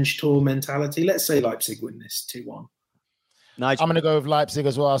 revenge tour mentality. Let's say Leipzig win this 2-1. Nigel? I'm going to go with Leipzig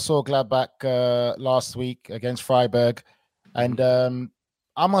as well. I saw Gladbach last week against Freiburg. And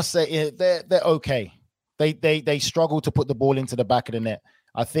I must say they're okay. They struggle to put the ball into the back of the net.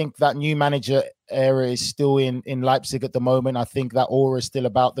 I think that new manager era is still in Leipzig at the moment. I think that aura is still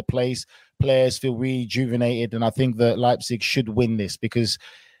about the place. Players feel rejuvenated, and I think that Leipzig should win this because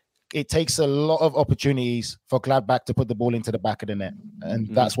it takes a lot of opportunities for Gladbach to put the ball into the back of the net,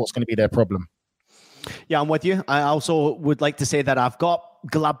 and that's what's going to be their problem. Yeah, I'm with you. I also would like to say that I've got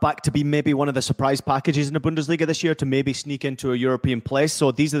Gladbach to be maybe one of the surprise packages in the Bundesliga this year to maybe sneak into a European place.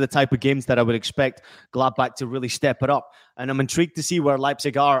 So these are the type of games that I would expect Gladbach to really step it up. And I'm intrigued to see where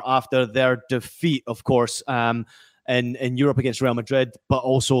Leipzig are after their defeat, of course, in Europe against Real Madrid, but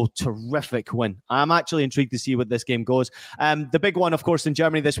also terrific win. I'm actually intrigued to see what this game goes. The big one, of course, in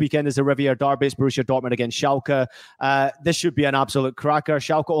Germany this weekend is the Riviera Derby. It's Borussia Dortmund against Schalke. This should be an absolute cracker.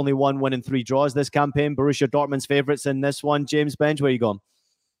 Schalke only 1 win and 3 draws this campaign. Borussia Dortmund's favourites in this one. James Benj, where are you going?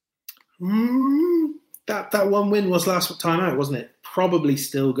 That one win was last time out, wasn't it? Probably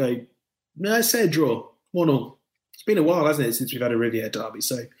still go. No, let's say a draw. 1-1. It's been a while, hasn't it, since we've had a Riviera Derby.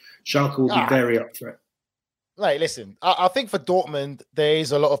 So Schalke will be very up for it. Right, listen, I think for Dortmund, there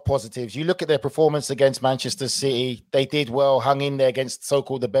is a lot of positives. You look at their performance against Manchester City. They did well, hung in there against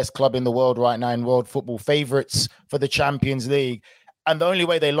so-called the best club in the world right now in world football, favourites for the Champions League. And the only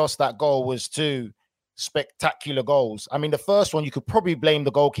way they lost that goal was 2 spectacular goals. I mean, the first one, you could probably blame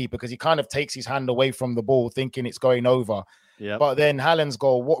the goalkeeper because he kind of takes his hand away from the ball thinking it's going over. Yep. But then Haaland's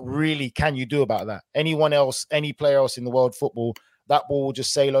goal, what really can you do about that? Anyone else, any player else in the world football, that ball will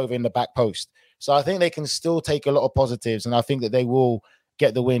just sail over in the back post. So I think they can still take a lot of positives, and I think that they will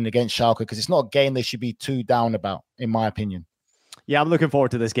get the win against Schalke because it's not a game they should be too down about, in my opinion. Yeah, I'm looking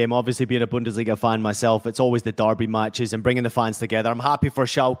forward to this game. Obviously, being a Bundesliga fan myself, it's always the derby matches and bringing the fans together. I'm happy for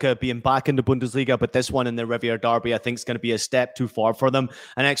Schalke being back in the Bundesliga, but this one in the Riviera Derby, I think, is going to be a step too far for them.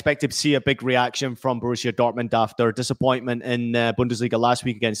 And I expect to see a big reaction from Borussia Dortmund after disappointment in Bundesliga last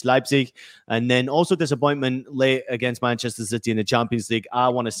week against Leipzig, and then also disappointment late against Manchester City in the Champions League. I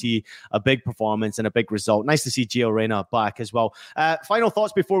want to see a big performance and a big result. Nice to see Gio Reyna back as well. Final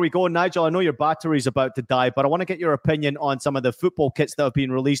thoughts before we go. Nigel, I know your battery's about to die, but I want to get your opinion on some of the football kits that have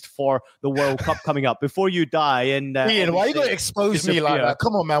been released for the World Cup coming up. Before you die, and Ian, why you got to expose me like that?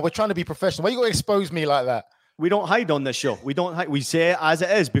 Come on, man, we're trying to be professional. Why you got to expose me like that? We don't hide on this show. We don't hide. We say it as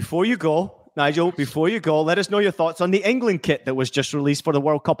it is. Before you go, Nigel, before you go, let us know your thoughts on the England kit that was just released for the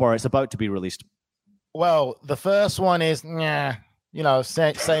World Cup, or it's about to be released. Well, the first one is,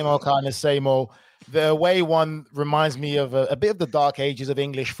 same old kind of same old. The away one reminds me of a bit of the dark ages of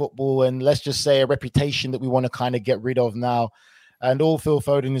English football, and let's just say a reputation that we want to kind of get rid of now. And all Phil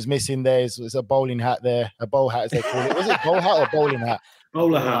Foden is missing there is a bowling hat there, a bowl hat as they call it. Was it bowl hat or bowling hat?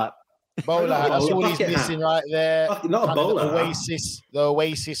 Bowler hat. Bowler hat. That's all he's missing right there. Not a bowler hat. The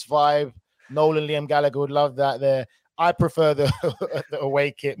Oasis vibe. Nolan Liam Gallagher would love that there. I prefer the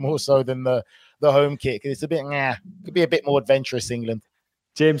away kit more so than the home kit because it's a bit, could be a bit more adventurous, England.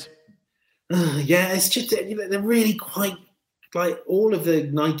 James? Yeah, it's just, they're really quite, like all of the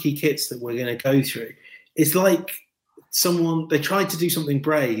Nike kits that we're going to go through. It's like, they tried to do something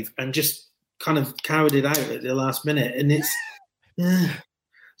brave and just kind of cowered it out at the last minute, and it's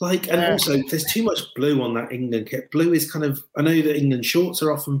and also there's too much blue on that England kit. Blue is kind of, I know that England shorts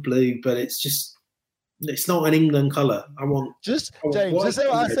are often blue, but it's not an England colour. James, just say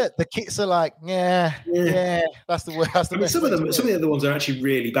what I said. The kits are like, yeah. That's the word. Some of the other ones are actually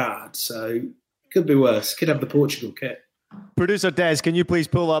really bad, so could be worse. Could have the Portugal kit. Producer Des, can you please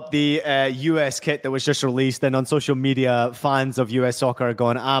pull up the US kit that was just released? And on social media, fans of US soccer are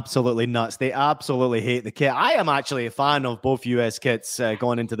going absolutely nuts. They absolutely hate the kit. I am actually a fan of both US kits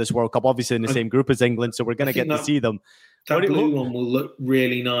going into this World Cup, obviously in the same group as England, so we're going to get to see them. That blue one will look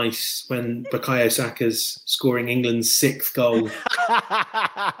really nice when Bukayo Saka's scoring England's 6th goal.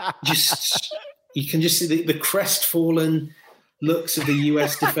 You can just see the crestfallen looks of the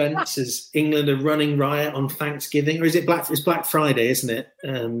US defence as England are running riot on Thanksgiving, or is it It's Black Friday, isn't it?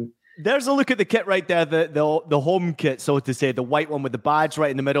 There's a look at the kit right there, the home kit, so to say, the white one with the badge right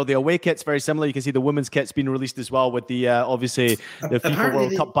in the middle. The away kit's very similar. You can see the women's kit's been released as well with the obviously the FIFA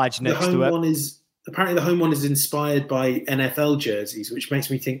World Cup badge next to it. Apparently the home one is inspired by NFL jerseys, which makes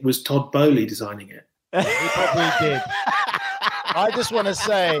me think, was Todd Bowley designing it? He probably did. I just want to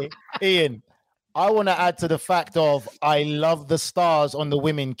say, Ian, I want to add to the fact of I love the stars on the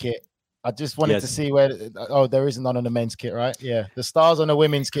women kit. I just wanted to see where... Oh, there is none on the men's kit, right? Yeah. The stars on the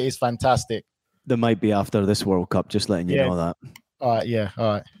women's kit is fantastic. There might be after this World Cup, just letting you know that. All right, yeah.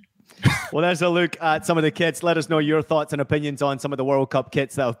 All right. Well, there's a look at some of the kits. Let us know your thoughts and opinions on some of the World Cup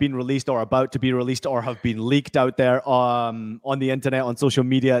kits that have been released or about to be released or have been leaked out there on the internet, on social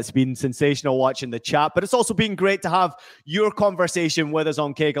media. It's been sensational watching the chat, but it's also been great to have your conversation with us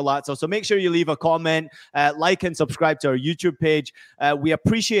on Que Golazo. So make sure you leave a comment, like and subscribe to our YouTube page. We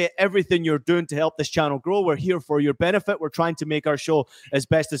appreciate everything you're doing to help this channel grow. We're here for your benefit. We're trying to make our show as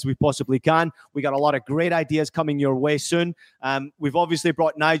best as we possibly can. We got a lot of great ideas coming your way soon. We've obviously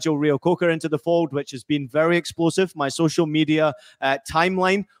brought Nigel Rio Coker into the fold, which has been very explosive. My social media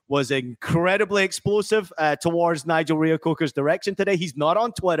timeline was incredibly explosive towards Nigel Rio Coker's direction today. He's not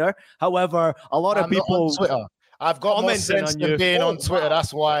on Twitter. However, a lot of people... on Twitter. I've got more sense than being on Twitter.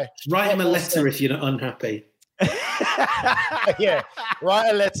 That's why. Write him a letter if you're not unhappy. Yeah,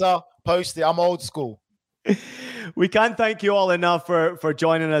 write a letter, post it. I'm old school. We can't thank you all enough for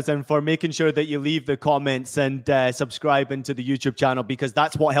joining us and for making sure that you leave the comments and subscribe into the YouTube channel, because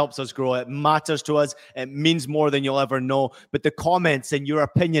that's what helps us grow. It matters to us. It means more than you'll ever know. But the comments and your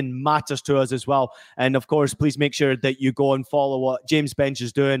opinion matters to us as well. And of course, please make sure that you go and follow what James Bench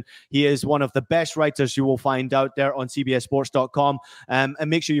is doing. He is one of the best writers you will find out there on CBSSports.com. And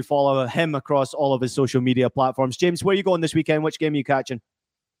make sure you follow him across all of his social media platforms. James, where are you going this weekend? Which game are you catching?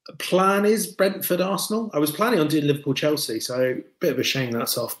 Plan is Brentford Arsenal. I was planning on doing Liverpool Chelsea, so a bit of a shame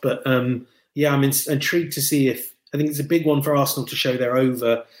that's off. But I'm intrigued to see if, I think it's a big one for Arsenal to show they're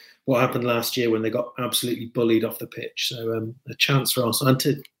over what happened last year when they got absolutely bullied off the pitch. So a chance for Arsenal,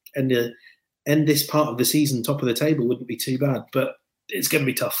 and to end this part of the season top of the table wouldn't be too bad, but it's going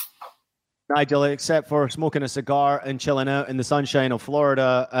to be tough. Nigel, except for smoking a cigar and chilling out in the sunshine of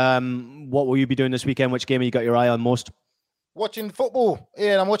Florida, what will you be doing this weekend? Which game have you got your eye on most? Watching football.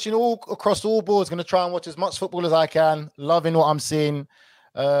 Yeah, I'm watching all across all boards. Going to try and watch as much football as I can. Loving what I'm seeing.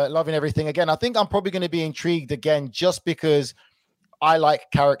 Loving everything. Again, I think I'm probably going to be intrigued again just because I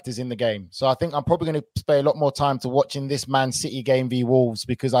like characters in the game. So I think I'm probably going to spend a lot more time to watching this Man City game v Wolves,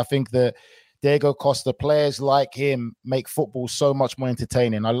 because I think that Diego Costa, players like him, make football so much more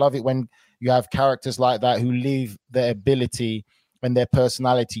entertaining. I love it when you have characters like that who leave their ability and their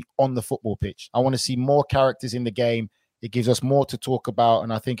personality on the football pitch. I want to see more characters in the game. It gives us more to talk about,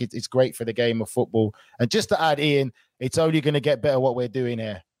 and I think it's great for the game of football. And just to add, Ian, it's only going to get better what we're doing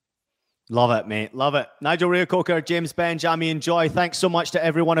here. Love it, mate. Love it. Nigel Rio Coker, James Bench, Jamie and Joy, thanks so much to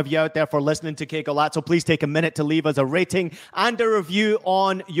every one of you out there for listening to Que Golazo. Please take a minute to leave us a rating and a review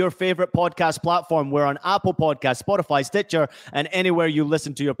on your favorite podcast platform. We're on Apple Podcasts, Spotify, Stitcher, and anywhere you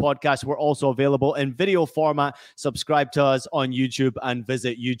listen to your podcast. We're also available in video format. Subscribe to us on YouTube and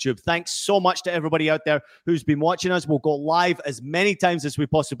visit YouTube. Thanks so much to everybody out there who's been watching us. We'll go live as many times as we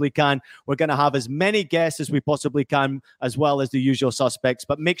possibly can. We're going to have as many guests as we possibly can, as well as the usual suspects.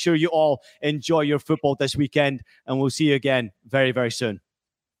 But make sure you all enjoy your football this weekend, and we'll see you again very, very soon.